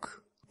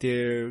joke.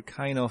 They're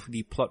kind of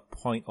the plot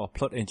point or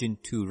plot engine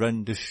to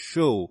run the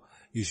show,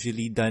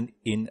 usually done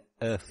in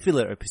a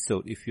filler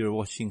episode if you're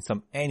watching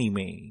some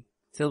anime.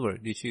 Silver,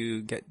 did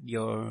you get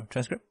your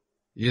transcript?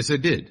 Yes, I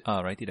did.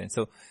 Alrighty then.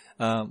 So,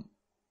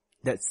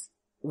 that's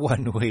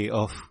one way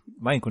of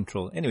mind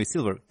control. Anyway,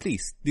 Silver,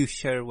 please do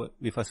share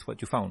with us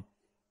what you found.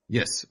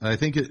 Yes, I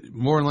think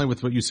more in line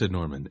with what you said,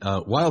 Norman.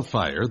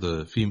 Wildfire,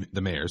 the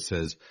mayor,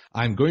 says,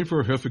 I'm going for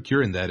a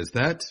Hoover and that is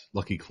that.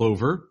 Lucky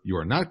Clover, you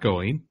are not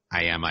going.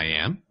 I am.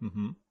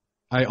 Mm-hmm.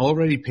 I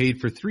already paid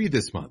for 3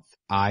 this month.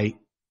 I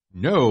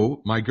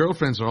no, my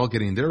girlfriends are all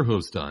getting their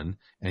hooves done,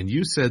 and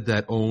you said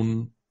that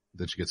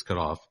then she gets cut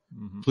off.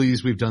 Mm-hmm.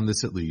 Please, we've done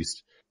this at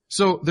least.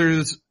 So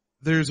there's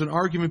an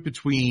argument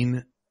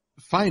between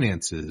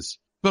finances,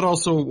 but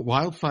also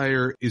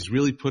Wildfire is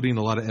really putting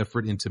a lot of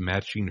effort into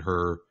matching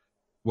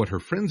what her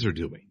friends are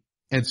doing.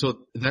 And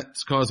so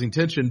that's causing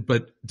tension,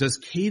 but does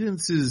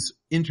Cadence's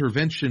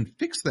intervention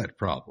fix that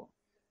problem?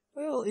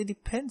 Well, it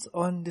depends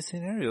on the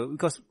scenario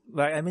because,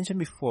 like I mentioned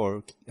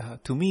before,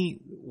 to me,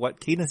 what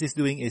Cadence is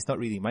doing is not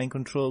really mind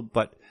control,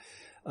 but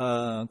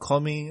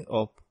calming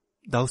or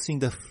dousing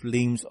the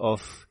flames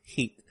of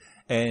hate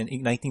and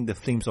igniting the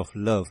flames of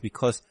love,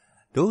 because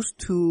those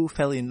two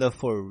fell in love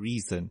for a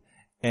reason,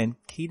 and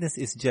Cadence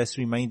is just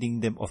reminding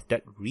them of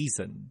that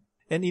reason.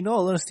 And in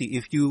all honesty,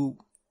 if you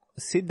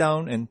sit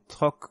down and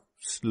talk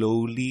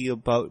slowly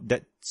about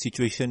that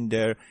situation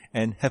there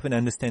and have an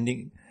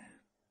understanding,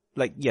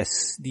 like,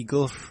 yes, the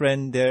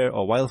girlfriend there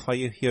or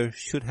Wildfire here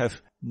should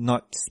have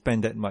not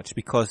spent that much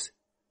because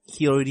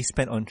he already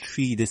spent on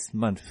 3 this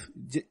month.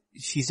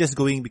 She's just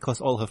going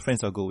because all her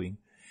friends are going.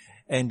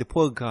 And the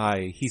poor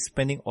guy, he's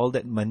spending all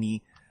that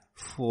money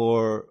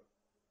for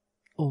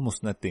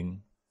almost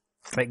nothing.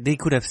 Like, they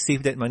could have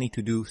saved that money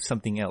to do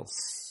something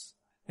else.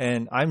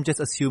 And I'm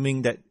just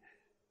assuming that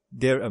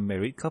they're a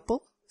married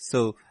couple,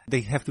 so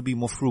they have to be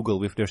more frugal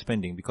with their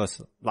spending because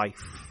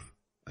life.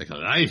 Like a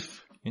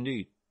life.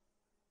 Indeed.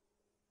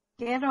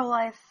 Get a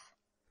life.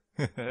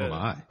 Oh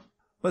my.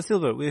 But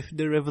Silver, with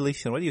the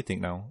revelation, what do you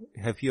think now?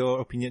 Have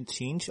your opinion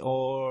changed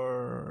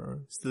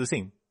or still the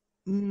same?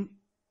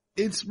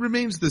 It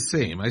remains the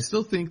same. I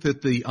still think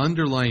that the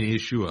underlying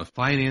issue of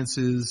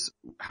finances,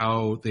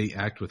 how they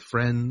act with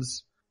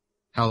friends,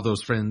 how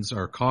those friends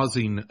are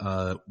causing,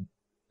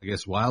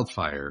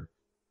 Wildfire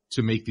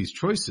to make these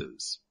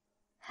choices.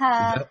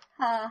 Ha.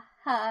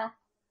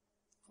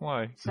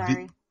 Why?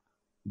 Sorry.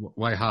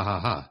 Why ha ha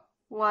ha?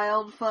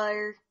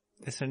 Wildfire.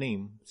 That's her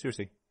name.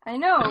 Seriously. I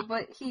know,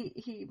 but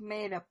he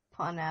made a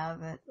pun out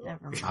of it.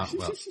 Never mind.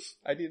 Well,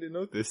 I didn't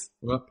notice.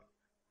 well,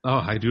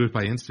 I do it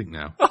by instinct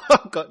now.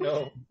 Oh, God,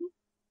 no.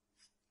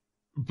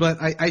 But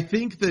I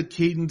think that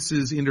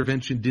Cadence's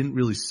intervention didn't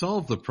really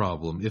solve the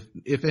problem.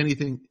 If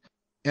anything,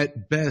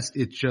 at best,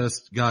 it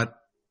just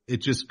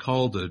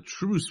called a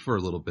truce for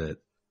a little bit.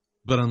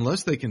 But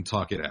unless they can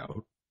talk it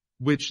out,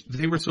 which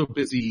they were so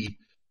busy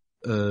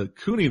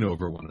cooning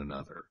over one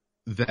another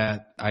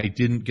that I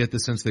didn't get the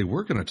sense they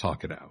were going to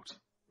talk it out.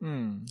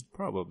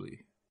 Probably.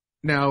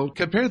 Now,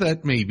 compare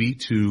that maybe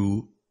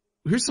to,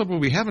 here's something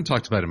we haven't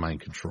talked about in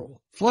mind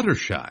control.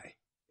 Fluttershy.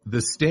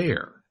 The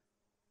stare.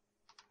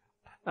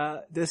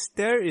 The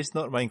stare is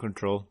not mind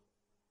control.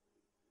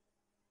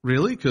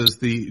 Really?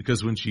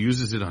 Because when she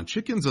uses it on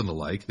chickens and the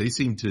like, they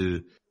seem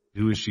to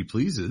do as she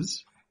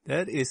pleases.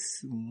 That is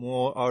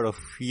more out of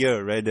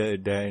fear rather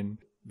than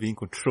being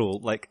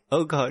controlled. Like,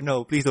 oh God,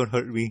 no, please don't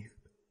hurt me.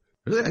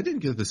 Really? I didn't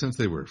get the sense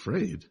they were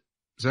afraid.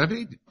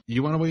 Savvy,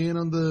 you want to weigh in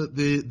on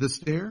the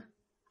stare?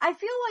 I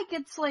feel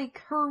like it's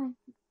like her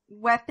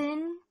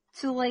weapon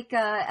to like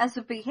as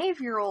a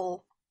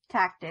behavioral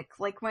tactic,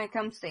 like when it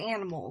comes to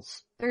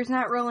animals. There's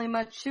not really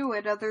much to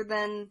it other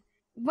than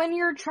when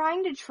you're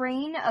trying to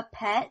train a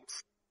pet,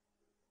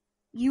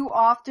 you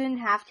often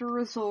have to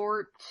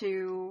resort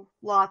to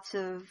lots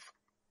of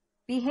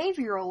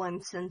behavioral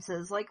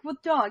instances, like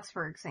with dogs,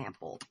 for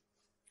example.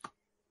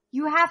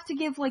 You have to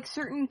give like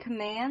certain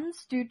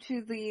commands due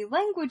to the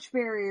language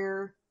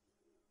barrier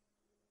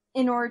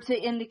in order to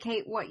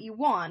indicate what you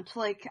want.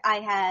 Like, I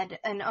had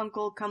an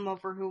uncle come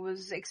over who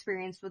was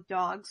experienced with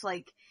dogs.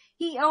 Like,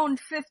 he owned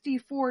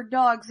 54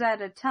 dogs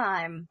at a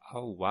time.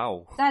 Oh,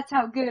 wow. That's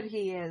how good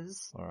he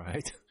is.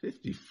 Alright.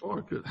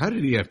 54? Good. How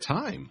did he have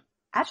time?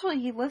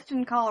 Actually, he lived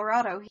in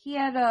Colorado. He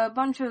had a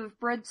bunch of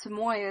bred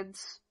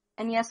Samoyeds,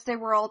 and yes, they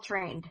were all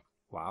trained.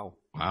 Wow.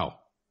 Wow.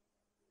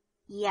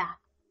 Yeah.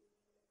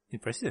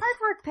 Impressive. Hard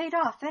work paid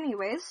off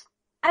anyways.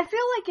 I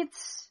feel like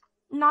it's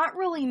not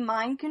really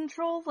mind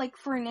control. Like,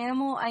 for an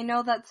animal, I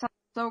know that sounds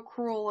so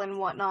cruel and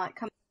whatnot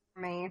coming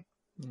from me.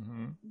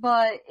 Mm-hmm.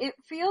 But it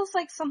feels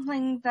like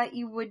something that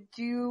you would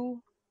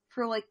do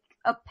for, like,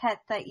 a pet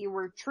that you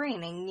were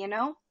training, you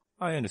know?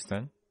 I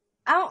understand.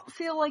 I don't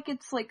feel like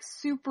it's, like,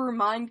 super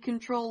mind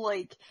control,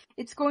 like,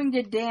 it's going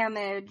to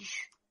damage,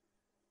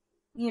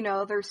 you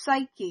know, their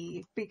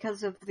psyche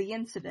because of the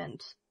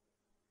incident.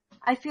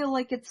 I feel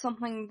like it's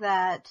something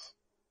that,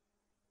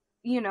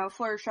 you know,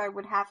 Fluttershy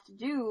would have to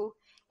do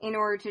in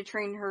order to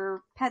train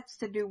her pets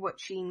to do what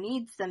she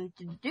needs them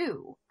to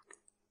do.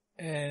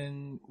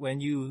 And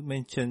when you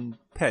mention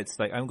pets,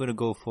 like, I'm gonna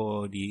go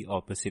for the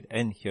opposite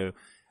end here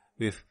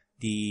with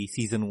the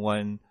season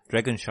 1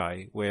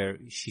 Dragonshy, where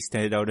she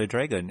standed out a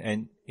dragon.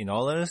 And in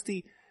all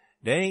honesty,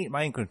 that ain't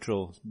mind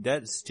control.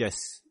 That's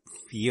just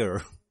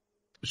fear.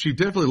 She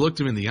definitely looked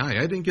him in the eye.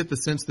 I didn't get the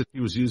sense that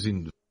he was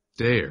using the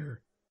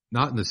stare.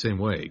 Not in the same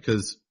way.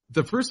 Because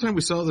the first time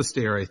we saw the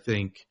stare, I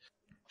think,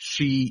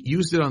 she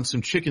used it on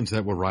some chickens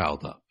that were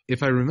riled up.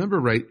 If I remember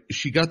right,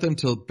 she got them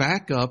to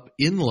back up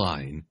in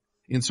line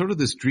in sort of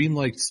this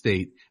dreamlike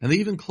state, and they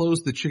even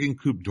closed the chicken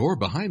coop door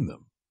behind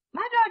them.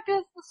 My dog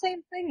does the the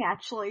same thing,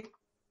 actually.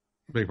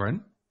 Beg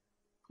pardon?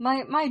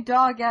 My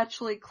dog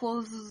actually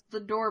closes the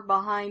door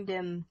behind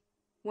him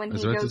when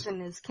he goes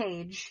in his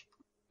cage.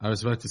 I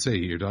was about to say,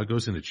 your dog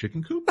goes in a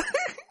chicken coop?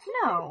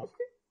 No.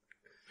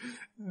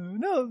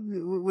 No,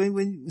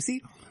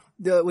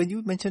 when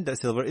you mentioned that,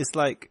 Silver, it's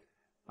like,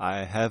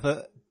 I have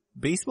a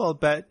baseball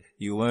bat.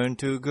 You want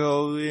to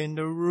go in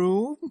the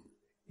room?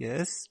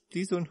 Yes,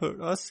 please don't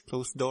hurt us.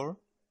 Close door.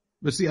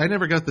 But see, I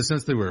never got the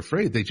sense they were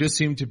afraid. They just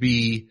seemed to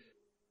be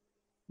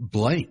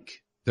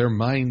blank. Their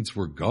minds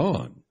were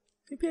gone.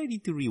 Maybe I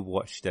need to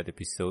rewatch that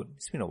episode.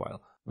 It's been a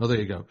while. Well, there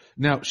you go.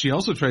 Now, she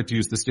also tried to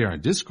use the stare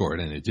on Discord,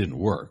 and it didn't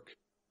work.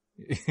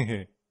 I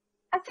feel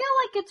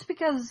like it's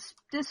because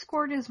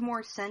Discord is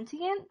more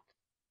sentient.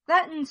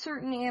 That and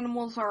certain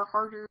animals are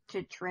harder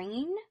to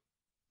train.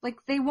 Like,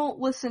 they won't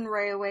listen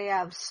right away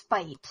out of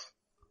spite.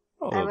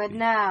 I would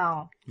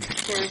now.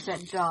 There's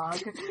that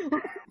dog.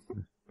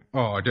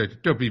 Oh,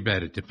 don't be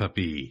mad at the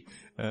puppy.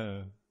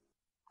 I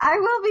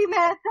will be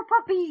mad at the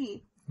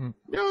puppy.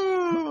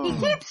 No! He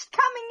keeps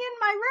coming in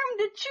my room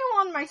to chew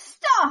on my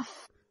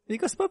stuff.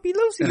 Because puppy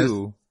loves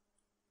you.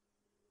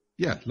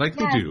 Yeah, like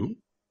they do.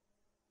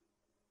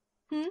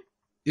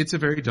 It's a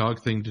very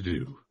dog thing to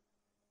do.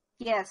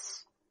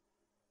 Yes.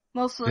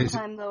 Most of the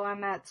time, though,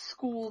 I'm at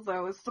school,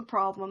 though, is the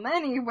problem.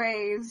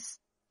 Anyways,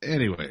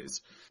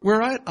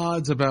 we're at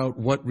odds about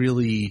what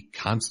really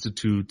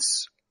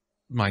constitutes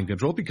mind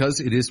control because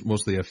it is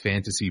mostly a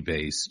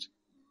fantasy-based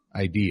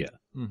idea.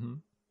 Mm-hmm.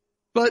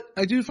 But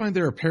I do find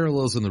there are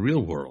parallels in the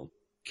real world.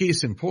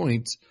 Case in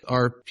point,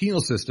 our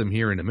penal system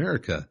here in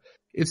America,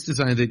 it's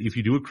designed that if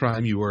you do a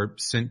crime, you are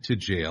sent to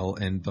jail,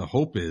 and the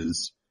hope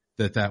is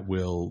that that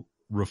will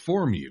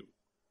reform you,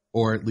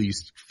 or at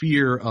least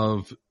fear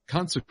of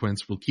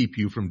consequence will keep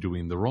you from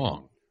doing the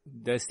wrong.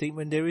 That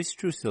statement there is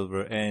true,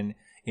 Silver, and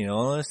in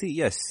all honesty,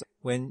 yes,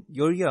 when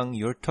you're young,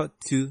 you're taught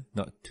to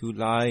not to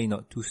lie,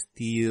 not to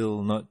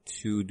steal, not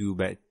to do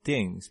bad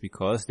things,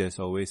 because there's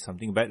always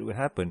something bad will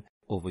happen.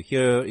 Over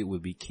here, it will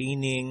be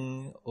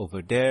caning.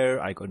 Over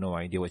there, I got no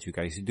idea what you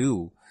guys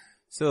do.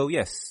 So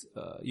yes,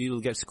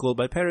 you'll get scolded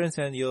by parents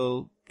and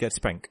you'll get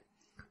spanked.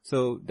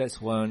 So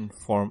that's one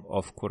form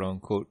of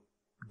quote-unquote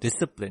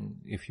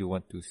discipline, if you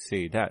want to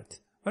say that.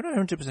 I'm not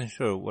 100%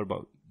 sure. What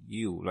about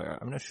you? Like,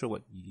 I'm not sure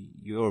what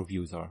your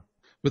views are.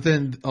 But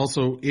then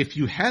also, if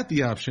you had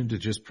the option to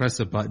just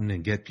press a button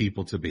and get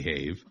people to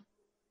behave,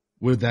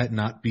 would that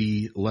not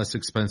be less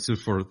expensive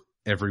for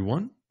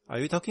everyone? Are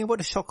you talking about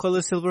the shock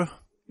color, Silver?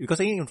 Because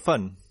it ain't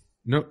fun.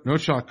 No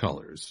shock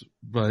colors,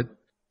 but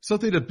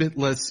something a bit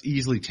less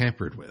easily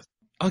tampered with.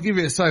 I'll give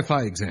you a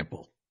sci-fi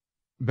example.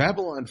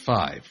 Babylon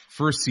 5,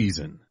 first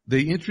season,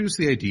 they introduced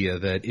the idea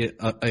that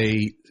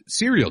a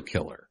serial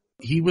killer,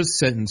 he was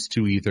sentenced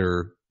to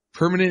either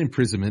permanent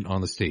imprisonment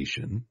on the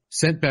station,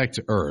 sent back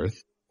to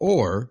Earth,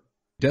 or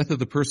death of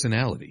the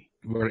personality,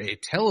 where a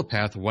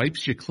telepath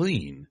wipes you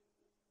clean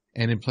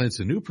and implants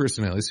a new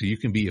personality so you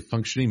can be a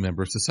functioning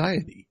member of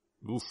society.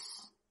 Oof.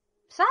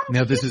 Sounds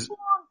now this is on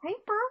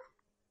paper.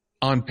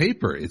 On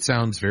paper, it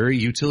sounds very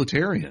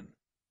utilitarian.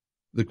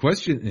 The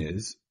question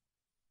is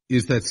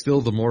that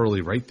still the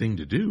morally right thing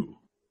to do?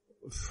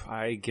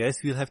 I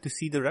guess we'll have to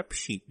see the rep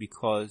sheet,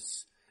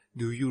 because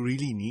do you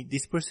really need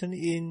this person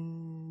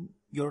in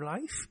your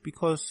life?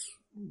 Because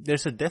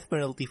there's a death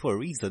penalty for a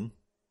reason.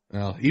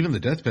 Well, even the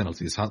death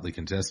penalty is hotly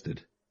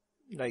contested.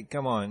 Like,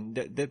 come on,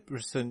 that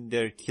person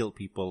there killed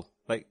people.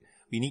 Like,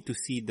 we need to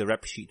see the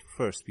rep sheet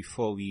first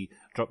before we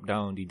drop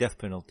down the death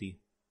penalty.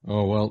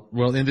 Oh,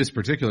 well, in this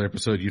particular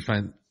episode,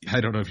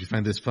 I don't know if you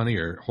find this funny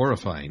or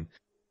horrifying.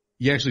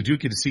 You actually do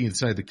get to see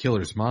inside the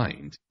killer's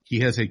mind. He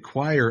has a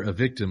choir of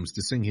victims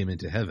to sing him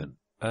into heaven.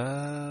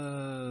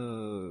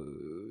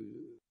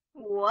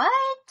 What?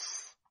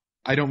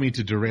 I don't mean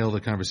to derail the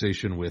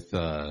conversation with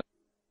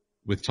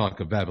talk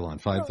of Babylon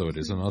 5, though it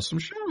is an awesome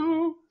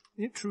show.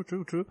 Yeah,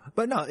 true.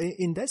 But now,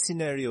 in that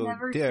scenario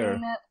Never there,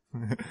 seen it.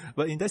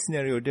 but in that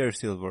scenario there,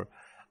 Silver,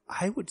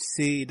 I would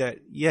say that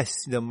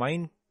yes, the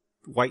mind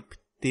wipe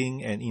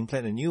thing and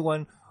implant a new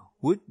one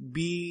would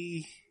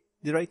be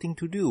the right thing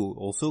to do.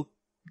 Also,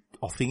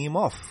 offing him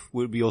off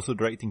would be also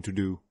the right thing to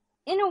do.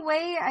 In a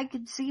way, I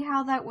could see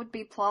how that would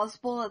be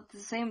plausible. At the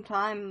same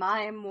time,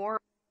 my more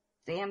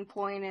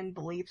standpoint and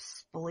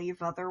beliefs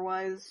believe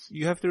otherwise.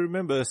 You have to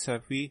remember,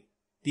 Safi,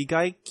 the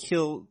guy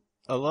killed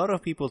a lot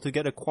of people to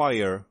get a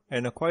choir,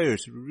 and a choir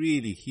is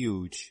really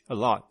huge. A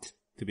lot,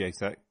 to be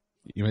exact.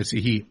 You might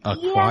see he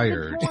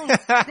acquired.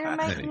 Yeah, there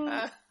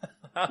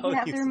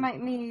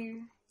might be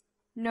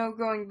no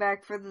going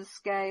back for this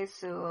guy,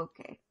 so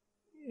okay.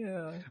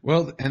 Yeah.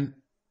 Well, and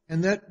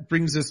that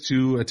brings us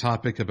to a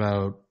topic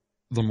about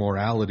the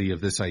morality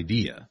of this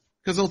idea.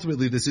 Because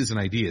ultimately this is an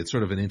idea. It's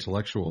sort of an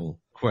intellectual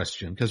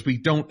question, because we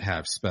don't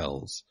have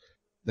spells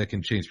that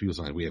can change people's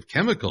minds. We have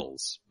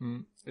chemicals.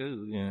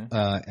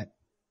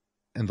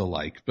 And the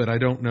like, but I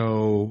don't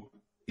know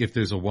if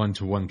there's a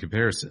one-to-one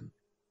comparison.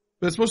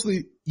 But it's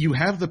mostly, you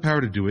have the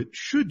power to do it,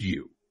 should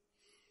you?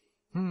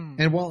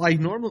 And while I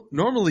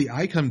normally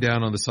I come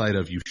down on the side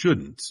of you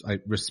shouldn't, I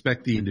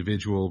respect the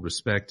individual,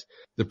 respect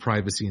the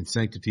privacy and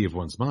sanctity of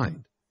one's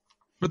mind.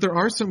 But there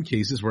are some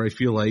cases where I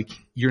feel like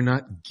you're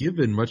not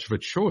given much of a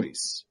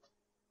choice.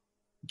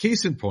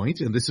 Case in point,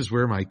 and this is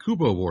where my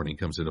Kubo warning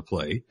comes into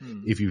play.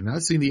 If you've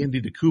not seen the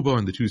ending to Kubo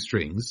and the Two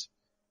Strings,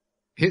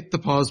 hit the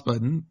pause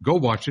button, go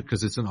watch it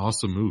because it's an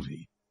awesome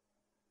movie.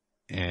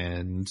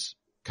 And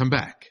come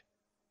back.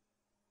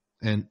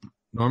 And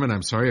Norman,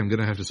 I'm sorry, I'm going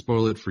to have to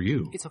spoil it for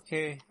you. It's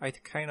okay. I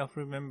kind of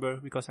remember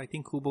because I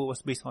think Kubo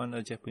was based on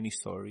a Japanese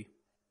story.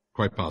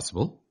 Quite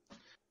possible.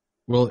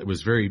 Well, it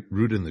was very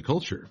rooted in the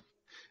culture.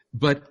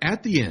 But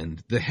at the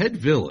end, the head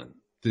villain,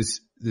 this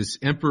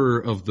Emperor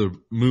of the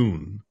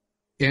Moon,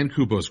 and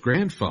Kubo's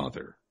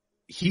grandfather,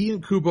 he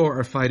and Kubo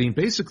are fighting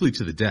basically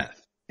to the death.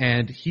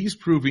 And he's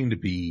proving to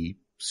be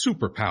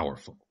super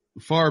powerful,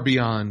 far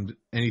beyond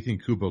anything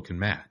Kubo can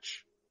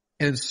match.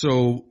 And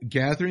so,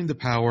 gathering the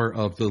power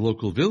of the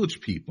local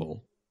village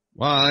people,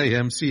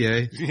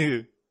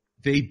 YMCA,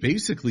 they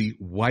basically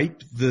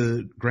wipe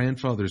the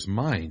grandfather's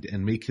mind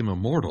and make him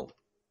immortal.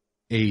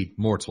 A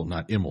mortal,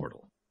 not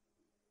immortal.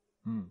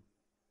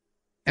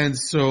 And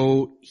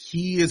so,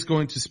 he is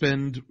going to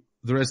spend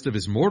the rest of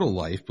his mortal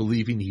life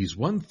believing he's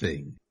one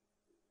thing,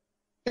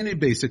 and in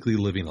basically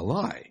living a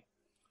lie.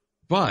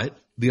 But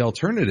the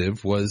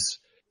alternative was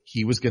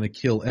he was going to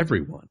kill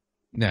everyone.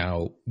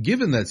 Now,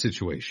 given that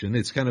situation,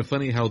 it's kind of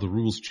funny how the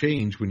rules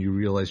change when you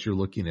realize you're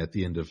looking at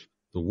the end of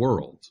the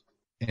world.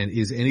 And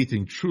is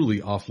anything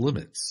truly off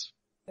limits?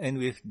 And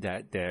with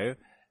that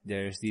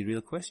there's the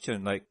real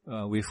question. Like,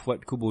 with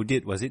what Kubo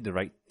did, was it the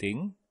right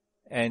thing?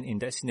 And in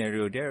that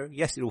scenario there,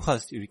 yes, it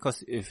was.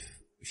 Because if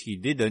she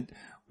didn't,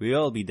 we'll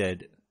all be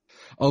dead.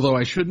 Although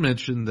I should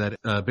mention that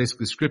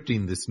basically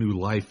scripting this new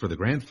life for the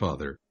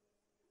grandfather,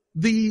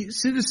 the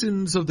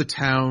citizens of the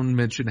town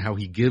mention how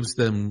he gives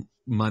them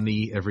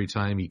money every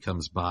time he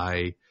comes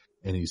by,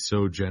 and he's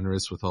so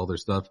generous with all their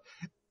stuff.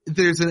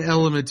 There's an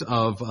element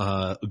of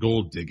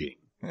gold digging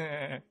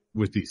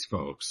with these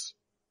folks.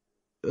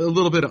 A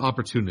little bit of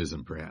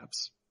opportunism,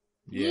 perhaps.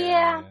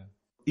 Yeah.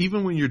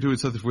 Even when you're doing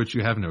something for which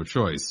you have no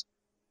choice,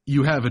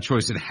 you have a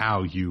choice in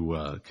how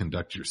you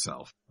conduct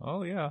yourself.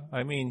 Oh, yeah.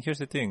 I mean, here's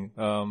the thing.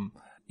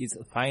 It's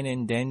fine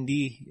and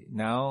dandy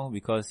now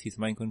because he's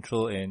mind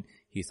control and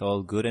he's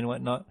all good and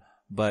whatnot,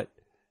 but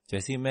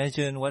just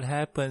imagine what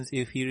happens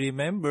if he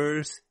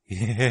remembers.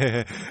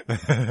 Oh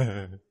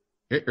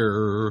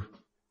no.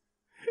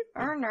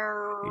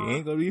 It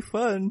ain't gonna be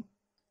fun.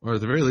 Or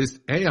at the very least,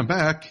 hey, I'm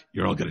back.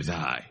 You're all gonna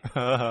die.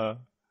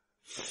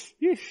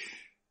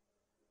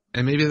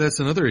 And maybe that's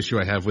another issue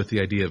I have with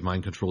the idea of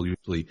mind control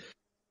usually.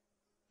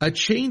 A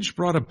change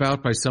brought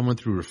about by someone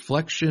through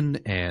reflection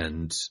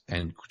and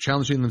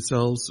challenging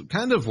themselves,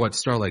 kind of what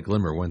Starlight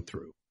Glimmer went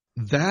through.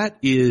 That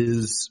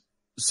is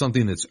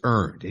something that's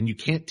earned, and you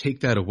can't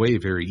take that away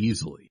very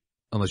easily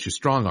unless you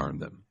strong-arm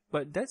them.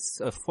 But that's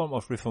a form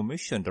of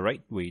reformation, the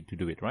right way to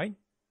do it, right?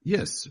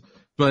 Yes,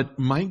 but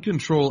mind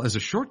control as a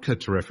shortcut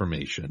to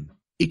reformation,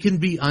 it can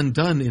be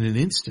undone in an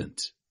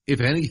instant.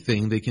 If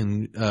anything, it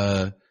can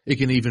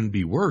even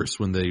be worse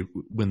when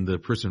the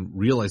person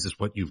realizes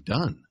what you've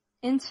done.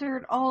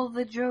 Insert all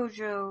the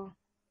JoJo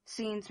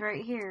scenes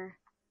right here.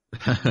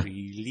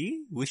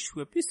 Really? Which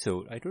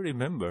episode? I don't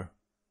remember.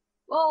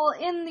 Well,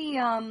 in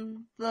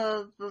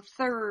the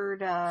third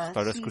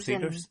Stardust season,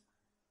 Crusaders?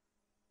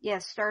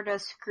 Yes,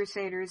 Stardust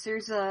Crusaders.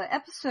 There's a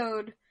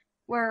episode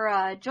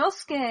where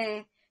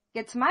Josuke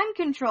gets mind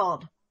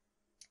controlled.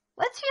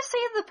 Let's just say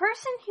the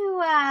person who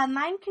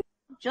mind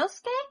controlled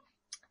Josuke,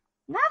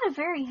 not a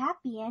very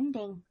happy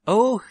ending.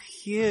 Oh,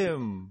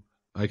 him.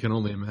 I can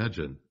only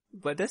imagine.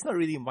 But that's not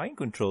really mind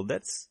control.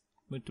 That's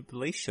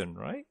manipulation,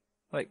 right?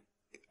 Like,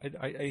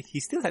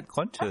 he still had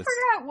conscious. I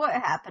forgot what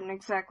happened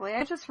exactly.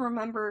 I just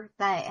remember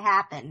that it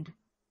happened.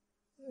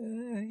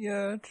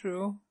 Yeah,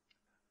 true.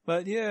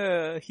 But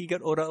yeah, he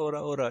got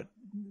ora.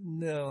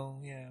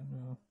 No.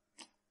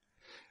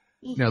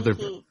 Now,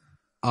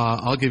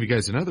 I'll give you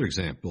guys another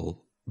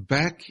example.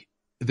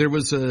 There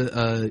was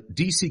a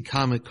DC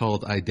comic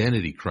called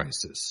Identity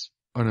Crisis.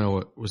 Oh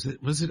no, was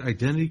it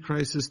Identity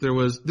Crisis?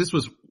 This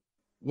was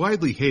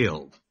widely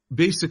hailed.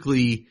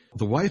 Basically,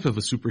 the wife of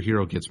a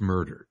superhero gets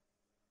murdered.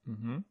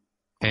 Mm-hmm.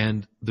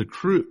 And the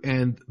crew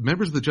and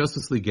members of the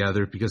Justice League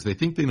gather because they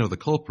think they know the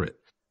culprit.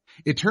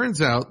 It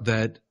turns out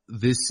that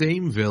this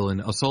same villain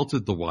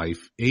assaulted the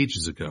wife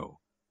ages ago.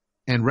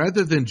 And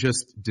rather than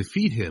just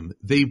defeat him,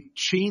 they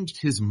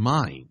changed his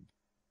mind,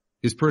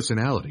 his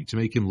personality, to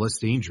make him less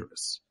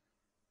dangerous.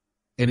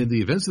 And in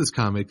the events of this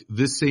comic,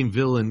 this same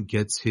villain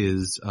gets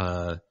his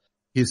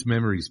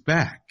memories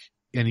back.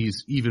 And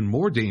he's even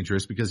more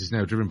dangerous because he's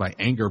now driven by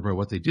anger by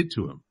what they did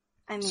to him.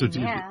 I mean, so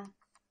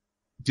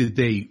did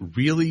they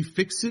really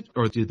fix it,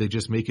 or did they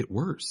just make it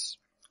worse?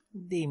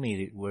 They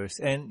made it worse.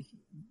 And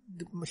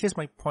here's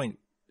my point.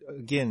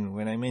 Again,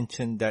 when I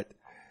mentioned that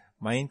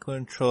mind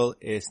control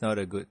is not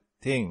a good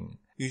thing.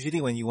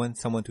 Usually when you want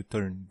someone to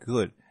turn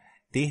good,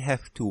 they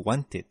have to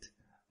want it.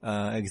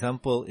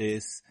 Example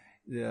is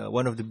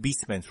one of the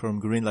Beastmen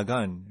from Gurren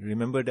Lagann.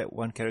 Remember that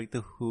one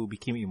character who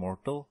became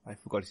immortal? I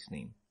forgot his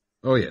name.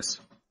 Oh, yes.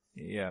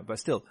 Yeah, but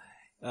still,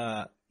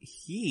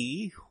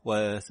 he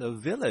was a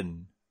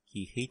villain.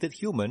 He hated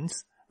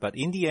humans, but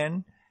in the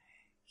end,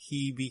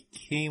 he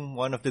became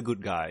one of the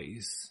good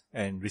guys,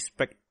 and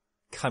respect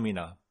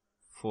Kamina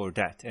for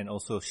that, and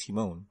also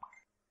Shimon.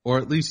 Or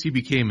at least he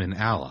became an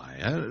ally.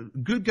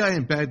 Good guy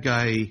and bad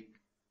guy,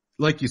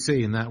 like you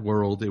say, in that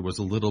world, it was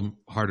a little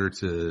harder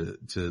to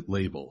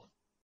label.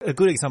 A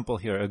good example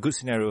here, a good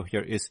scenario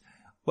here is,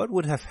 what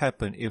would have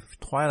happened if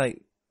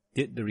Twilight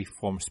did the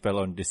reform spell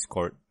on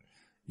Discord?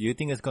 Do you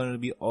think it's going to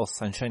be all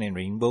sunshine and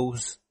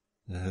rainbows?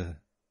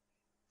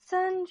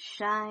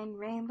 Sunshine,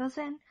 rainbows,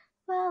 and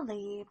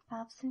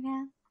lollipops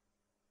again.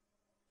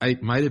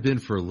 It might have been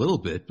for a little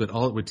bit, but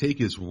all it would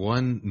take is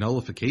one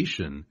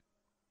nullification,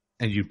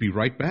 and you'd be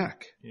right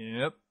back.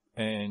 Yep,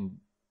 and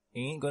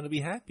ain't going to be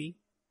happy.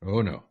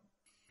 Oh, no.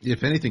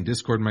 If anything,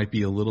 Discord might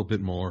be a little bit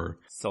more...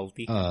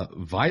 salty.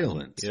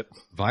 Violent. Yep.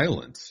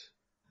 Violent.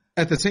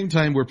 At the same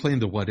time, we're playing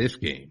the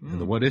what-if game, and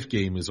the what-if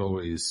game is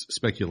always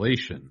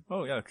speculation.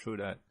 Oh, yeah, true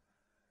that.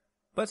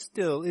 But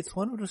still, it's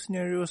one of those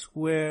scenarios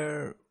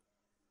where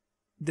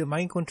the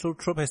mind control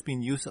trope has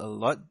been used a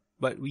lot,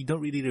 but we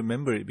don't really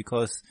remember it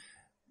because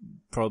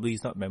probably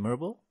it's not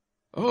memorable.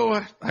 Oh,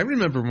 I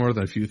remember more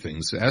than a few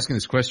things. Asking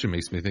this question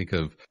makes me think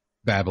of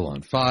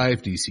Babylon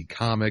 5, DC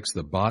Comics,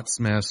 The Bots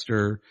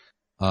Master.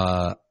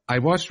 I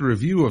watched a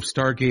review of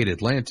Stargate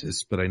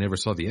Atlantis, but I never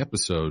saw the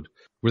episode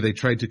where they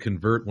tried to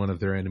convert one of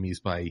their enemies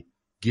by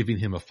giving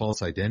him a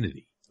false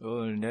identity.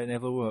 Oh, and that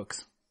never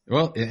works.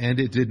 Well, and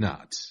it did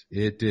not.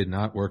 It did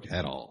not work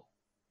at all.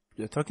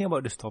 Talking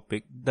about this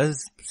topic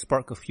does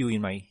spark a few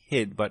in my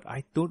head, but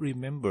I don't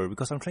remember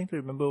because I'm trying to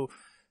remember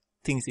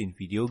things in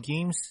video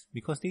games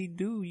because they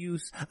do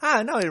use...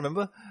 now I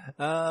remember.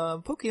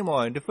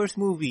 Pokemon, the first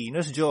movie,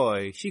 Nurse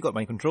Joy, she got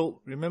mind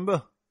control,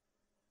 remember?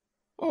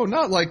 Oh,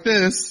 not like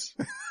this.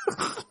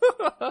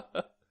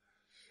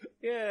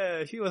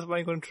 Yeah, she was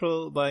mind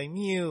controlled by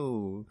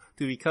Mew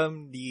to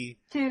become the...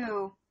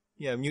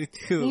 Yeah,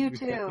 Mewtwo.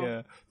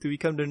 Yeah, to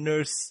become the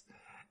nurse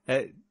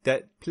at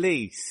that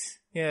place.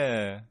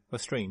 Yeah, it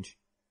was strange.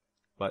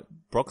 But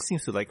Brock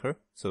seems to like her,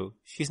 so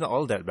she's not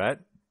all that bad,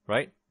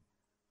 right?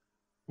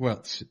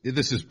 Well,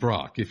 this is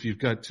Brock. If you've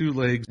got 2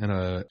 legs and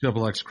a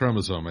double X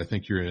chromosome, I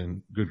think you're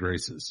in good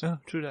graces. Oh,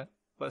 true that.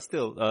 But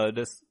still,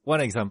 there's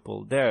one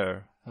example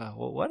there.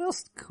 Well, what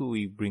else could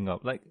we bring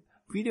up? Like,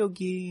 video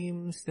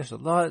games, there's a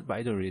lot, but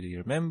I don't really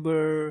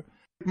remember.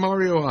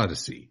 Mario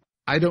Odyssey.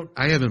 I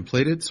haven't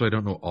played it, so I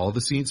don't know all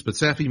the scenes, but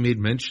Safi made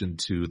mention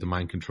to the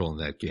mind control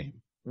in that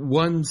game.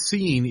 One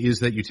scene is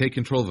that you take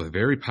control of a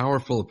very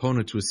powerful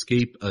opponent to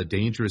escape a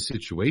dangerous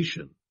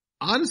situation.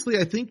 Honestly,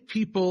 I think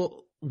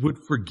people would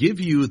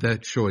forgive you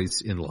that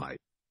choice in life.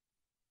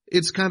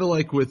 It's kind of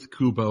like with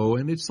Kubo,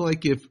 and it's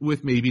like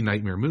with maybe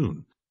Nightmare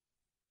Moon.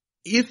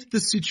 If the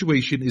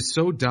situation is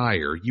so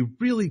dire, you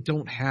really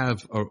don't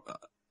have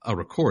a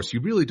recourse.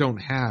 You really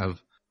don't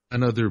have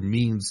another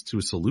means to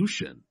a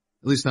solution,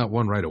 at least not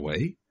one right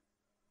away.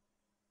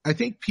 I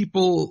think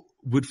people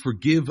would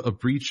forgive a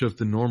breach of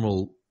the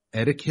normal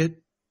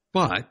etiquette,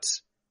 but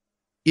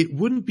it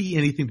wouldn't be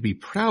anything to be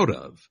proud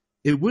of.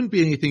 It wouldn't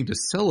be anything to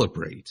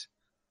celebrate.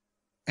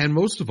 And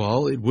most of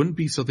all, it wouldn't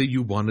be something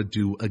you want to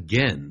do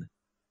again.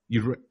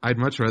 I'd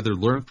much rather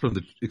learn from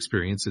the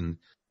experience and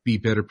be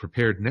better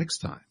prepared next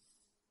time.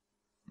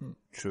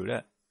 True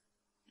that.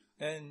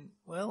 And,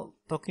 well,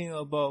 talking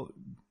about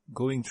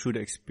going through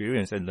the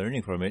experience and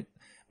learning from it,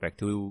 back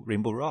to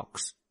Rainbow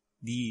Rocks.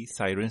 The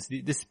sirens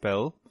did the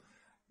spell,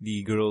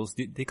 the girls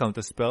did the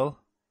counter spell,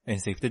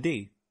 and saved the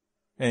day.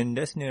 And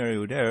that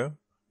scenario there,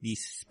 the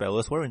spell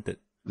is warranted.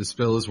 The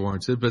spell is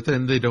warranted, but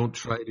then they don't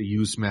try to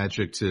use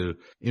magic to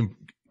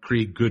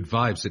create good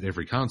vibes at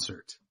every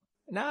concert.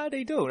 Nah,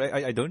 they don't.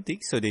 I don't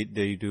think so. They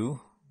do.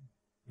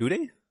 Do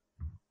they?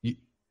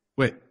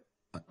 Wait,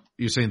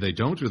 you're saying they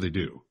don't or they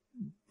do?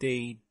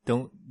 They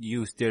don't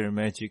use their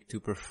magic to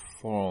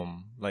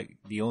perform. Like,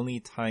 the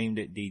only time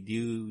that they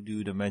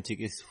do the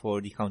magic is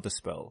for the counter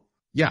spell.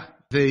 Yeah,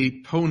 they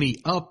pony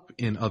up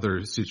in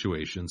other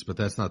situations, but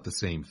that's not the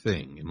same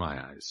thing in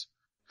my eyes.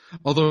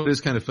 Although it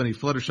is kind of funny,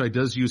 Fluttershy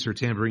does use her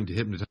tambourine to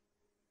hypnotize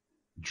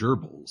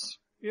gerbils.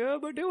 Yeah,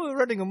 but they were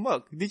running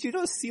amok. Did you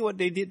not see what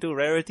they did to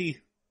Rarity?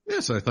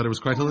 Yes, I thought it was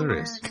quite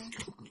hilarious.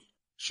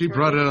 She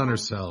brought it on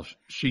herself.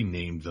 She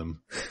named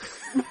them.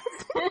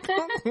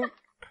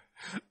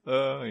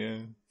 Oh,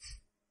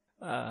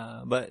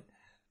 yeah. But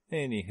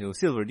anywho,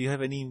 Silver, do you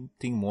have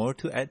anything more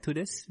to add to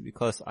this?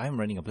 Because I'm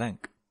running a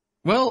blank.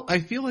 Well, I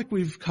feel like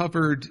we've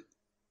covered,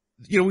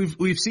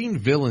 we've seen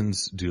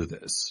villains do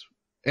this.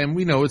 And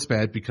we know it's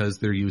bad because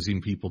they're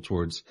using people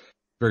towards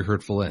very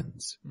hurtful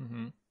ends.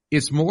 Mm-hmm.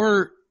 It's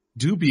more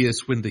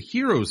dubious when the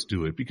heroes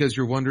do it because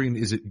you're wondering,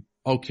 is it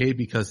okay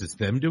because it's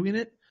them doing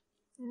it?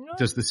 No.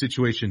 Does the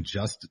situation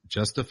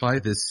justify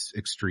this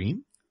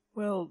extreme?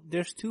 Well,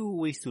 there's 2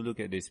 ways to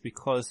look at this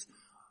because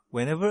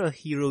whenever a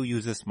hero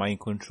uses mind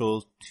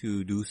control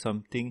to do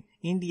something,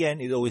 in the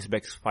end it always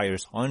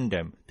backfires on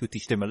them to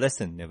teach them a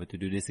lesson, never to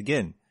do this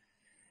again.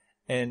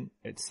 And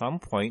at some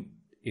point,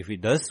 if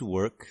it does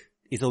work,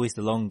 it's always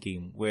the long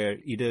game where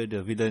either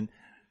the villain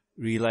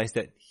realizes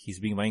that he's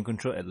being mind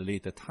controlled at a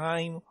later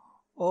time,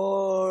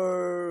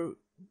 or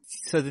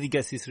suddenly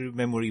gets his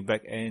memory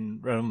back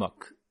and run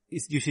amok.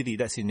 It's usually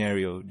that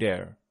scenario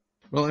there.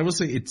 Well, I will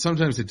say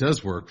sometimes it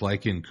does work,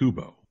 like in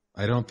Kubo.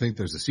 I don't think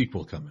there's a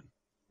sequel coming.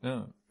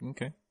 Oh,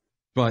 okay.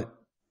 But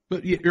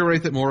you're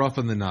right that more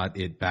often than not,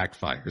 it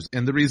backfires.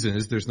 And the reason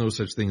is there's no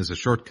such thing as a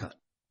shortcut.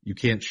 You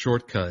can't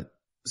shortcut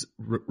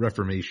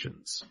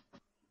reformations.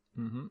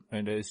 Mm-hmm.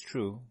 And that is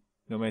true.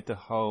 No matter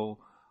how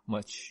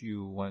much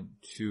you want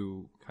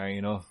to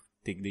kind of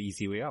take the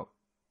easy way out.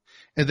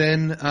 And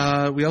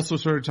then we also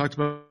sort of talked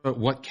about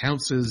what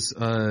counts as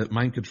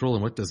mind control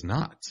and what does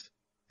not.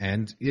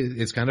 And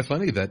it's kind of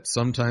funny that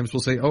sometimes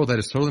we'll say, oh, that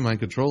is totally mind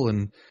control,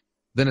 and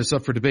then it's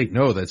up for debate.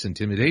 No, that's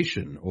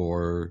intimidation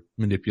or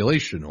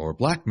manipulation or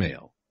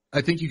blackmail.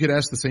 I think you could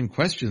ask the same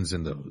questions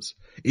in those.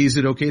 Is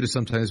it okay to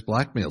sometimes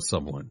blackmail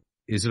someone?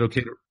 Is it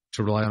okay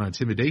to rely on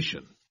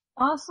intimidation?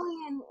 Honestly,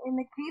 in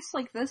a case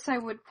like this, I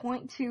would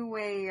point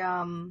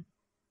to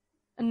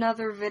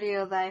another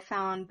video that I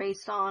found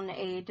based on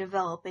a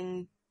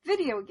developing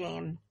video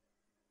game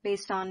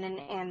based on an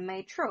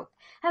anime trope.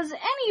 Has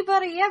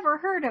anybody ever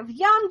heard of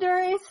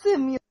Yandere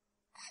Simulator?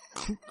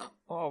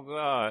 Oh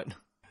god.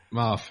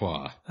 Ma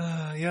foi.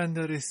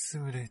 Yandere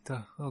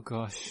Simulator. Oh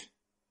gosh.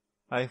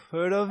 I've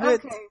heard of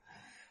it.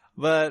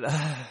 But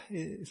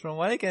from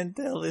what I can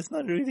tell, it's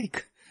not really...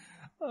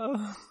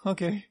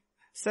 okay.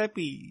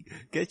 Sappy,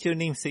 get your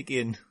namesake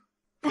in.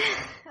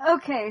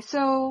 Okay,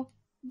 so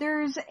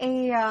there's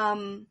a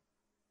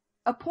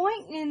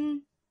point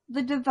in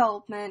the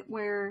development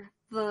where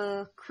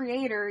the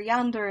creator,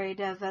 Yandere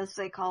Dev as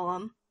they call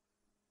him,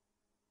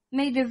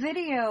 made a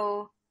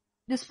video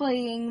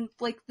displaying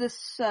like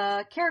this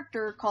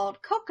character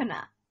called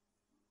Coconut.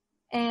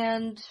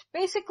 And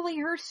basically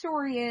her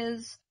story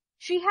is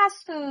she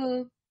has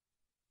to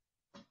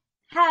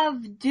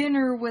have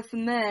dinner with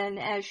men,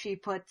 as she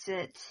puts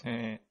it,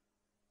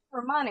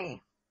 for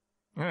money.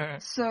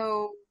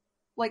 So,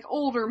 like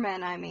older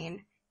men, I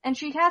mean. And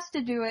she has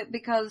to do it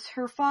because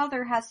her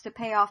father has to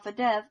pay off a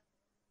debt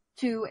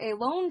to a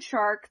loan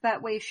shark,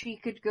 that way she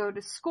could go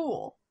to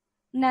school.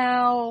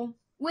 Now,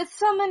 with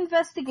some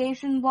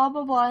investigation, blah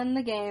blah blah in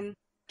the game,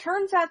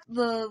 turns out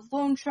the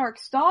loan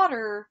shark's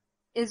daughter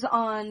is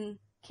on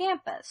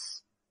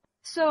campus.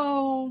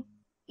 So,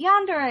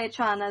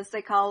 Yandere-chan, as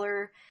they call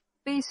her,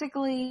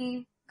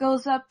 basically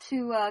goes up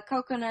to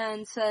Coconut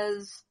and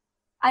says,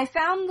 I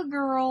found the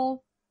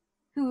girl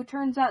who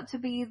turns out to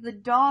be the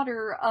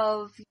daughter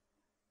of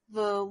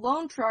the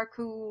loan shark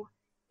who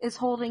is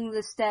holding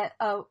this debt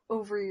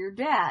over your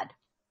dad.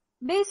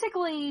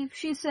 Basically,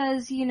 she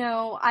says,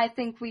 I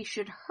think we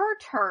should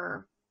hurt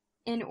her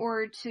in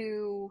order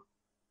to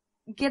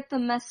get the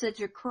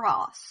message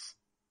across.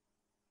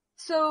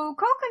 So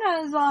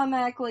Coconut is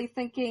automatically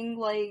thinking,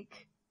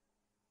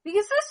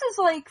 because this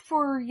is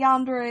for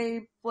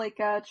Yandere,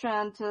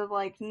 Chan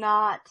to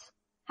not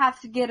have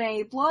to get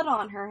any blood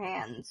on her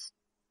hands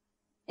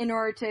in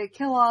order to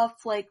kill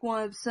off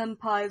one of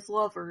Senpai's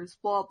lovers,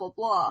 blah blah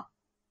blah.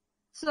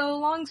 So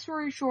long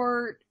story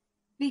short,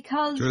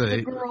 because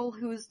the girl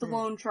who's the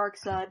loan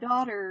shark's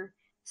daughter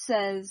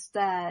says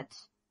that,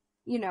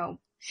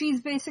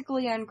 she's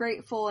basically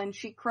ungrateful and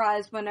she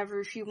cries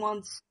whenever she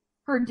wants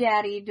her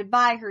daddy to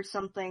buy her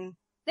something,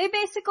 they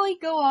basically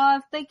go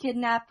off, they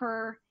kidnap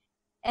her,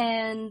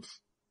 and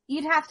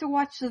you'd have to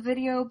watch the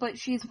video, but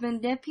she's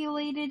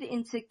manipulated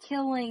into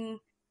killing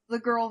the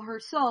girl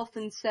herself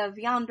instead of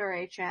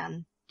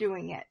Yandere-chan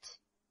doing it.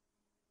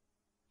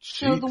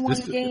 So the one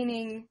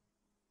gaining...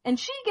 And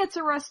she gets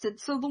arrested,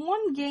 so the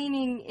one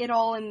gaining it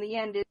all in the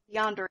end is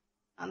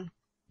Yandere-chan.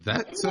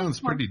 That sounds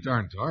pretty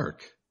darn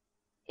dark.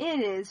 It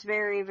is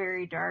very,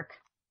 very dark.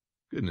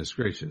 Goodness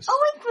gracious. I'll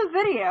link the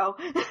video.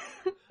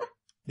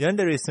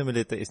 Yandere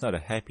Simulator is not a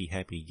happy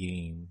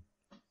game.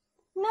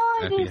 No,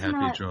 it is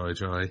not. Happy,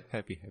 joy.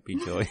 Happy,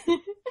 joy.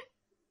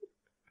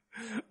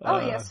 Oh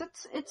yes,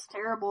 it's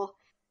terrible.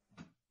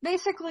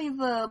 Basically,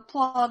 the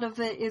plot of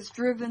it is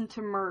driven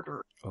to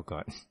murder. Oh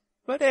god.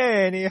 But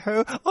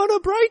anyhow, on a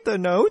brighter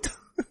note.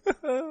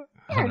 On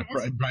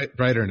a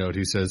brighter note,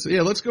 he says,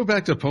 yeah, let's go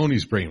back to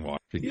Pony's brainwash,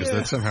 because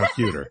that's somehow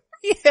cuter.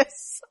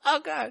 Yes!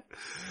 Oh god.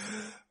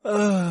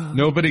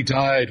 Nobody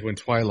died when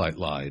Twilight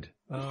lied.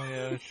 Oh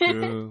yeah,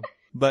 true.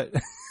 But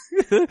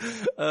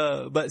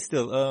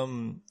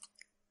still,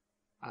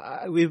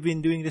 we've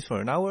been doing this for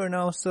an hour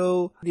now,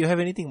 so do you have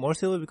anything more,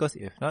 Silver? Because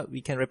if not,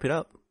 we can wrap it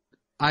up.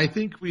 I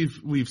think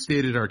we've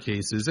stated our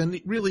cases, and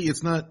really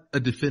it's not a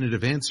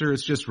definitive answer,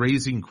 it's just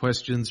raising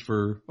questions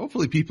for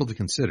hopefully people to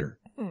consider.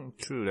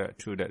 True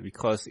that,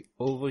 because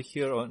over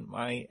here on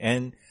my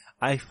end,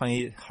 I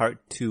find it hard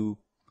to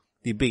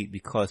debate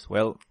because,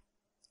 well,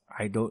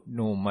 I don't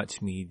know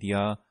much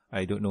media,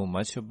 I don't know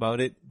much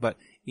about it, but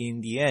in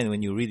the end,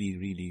 when you really,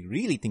 really,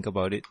 really think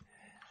about it,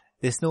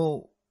 there's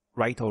no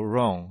right or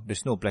wrong.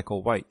 There's no black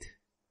or white.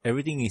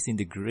 Everything is in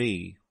the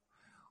gray,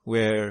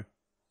 where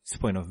it's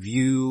point of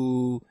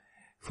view,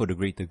 for the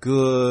greater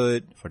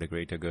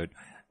good,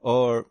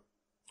 or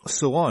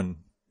so on.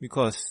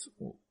 Because,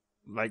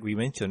 like we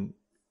mentioned,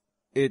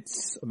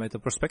 it's a matter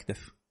of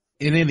perspective.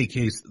 In any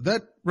case,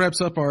 that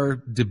wraps up our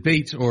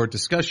debate or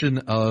discussion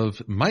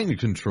of mind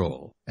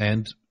control.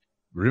 And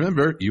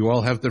remember, you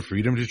all have the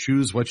freedom to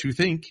choose what you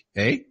think.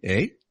 Eh?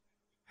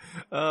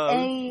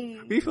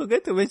 We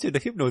forgot to mention the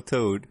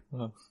Hypnotoad.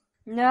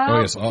 No. Oh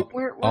yes,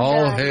 we're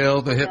all done.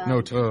 hail the We're done.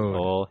 Hypnotoad.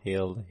 All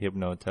hail the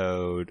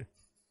Hypnotoad.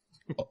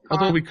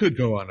 Although we could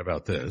go on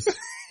about this.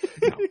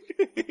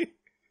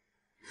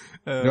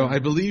 No, I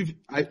believe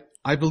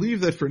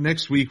that for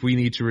next week we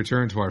need to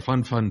return to our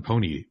fun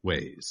pony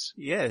ways.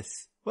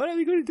 Yes. What are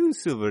we going to do,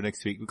 Silver,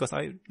 next week? Because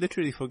I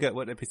literally forget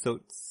what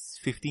episode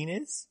 15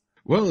 is.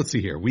 Well, let's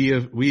see here. We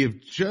have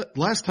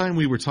last time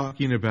we were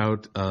talking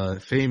about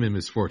fame and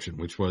misfortune,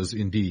 which was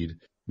indeed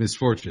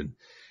misfortune.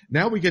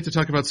 Now we get to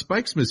talk about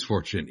Spike's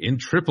misfortune in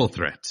Triple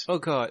Threat. Oh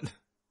God.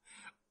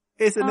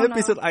 It's an Oh,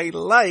 episode I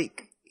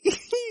like.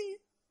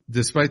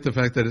 Despite the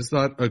fact that it's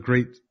not a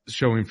great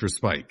showing for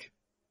Spike.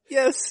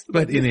 Yes.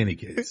 But in any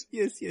case.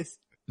 Yes.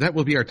 That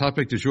will be our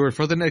topic du jour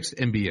for the next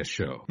MBS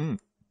show.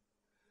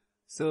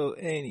 So,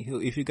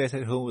 anywho, if you guys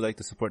at home would like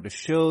to support the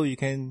show, you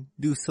can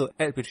do so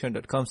at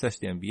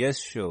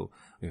patreon.com/MBS show.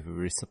 With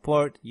your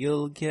support,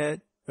 you'll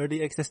get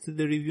early access to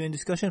the review and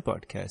discussion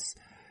podcast,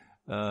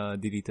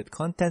 deleted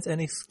contents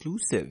and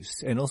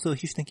exclusives, and also a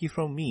huge thank you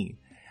from me.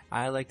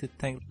 I'd like to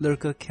thank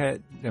Lurka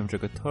Cat,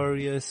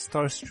 Dragatorius,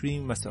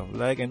 Starstream, Master of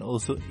Lag, and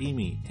also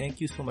Amy. Thank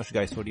you so much,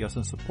 guys, for the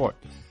awesome support.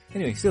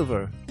 Anyway,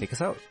 Silver, take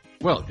us out.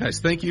 Well, guys,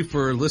 thank you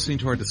for listening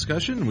to our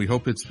discussion. We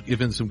hope it's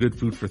given some good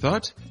food for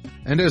thought.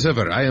 And as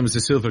ever, I am the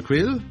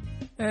Silver-Quill.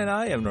 And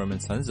I am Norman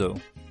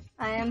Sanzo.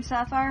 I am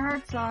Sapphire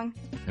Heartsong.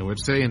 And we're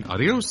saying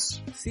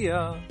adios. See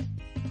ya.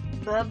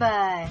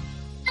 Bye-bye.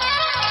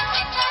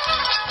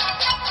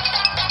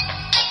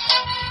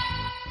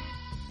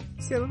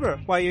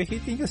 Silver, why are you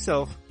hitting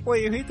yourself? Why are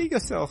you hitting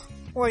yourself?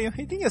 Why are you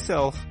hitting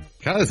yourself?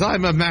 'Cause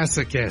I'm a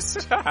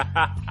masochist.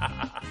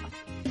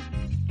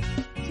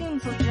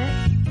 Seems legit.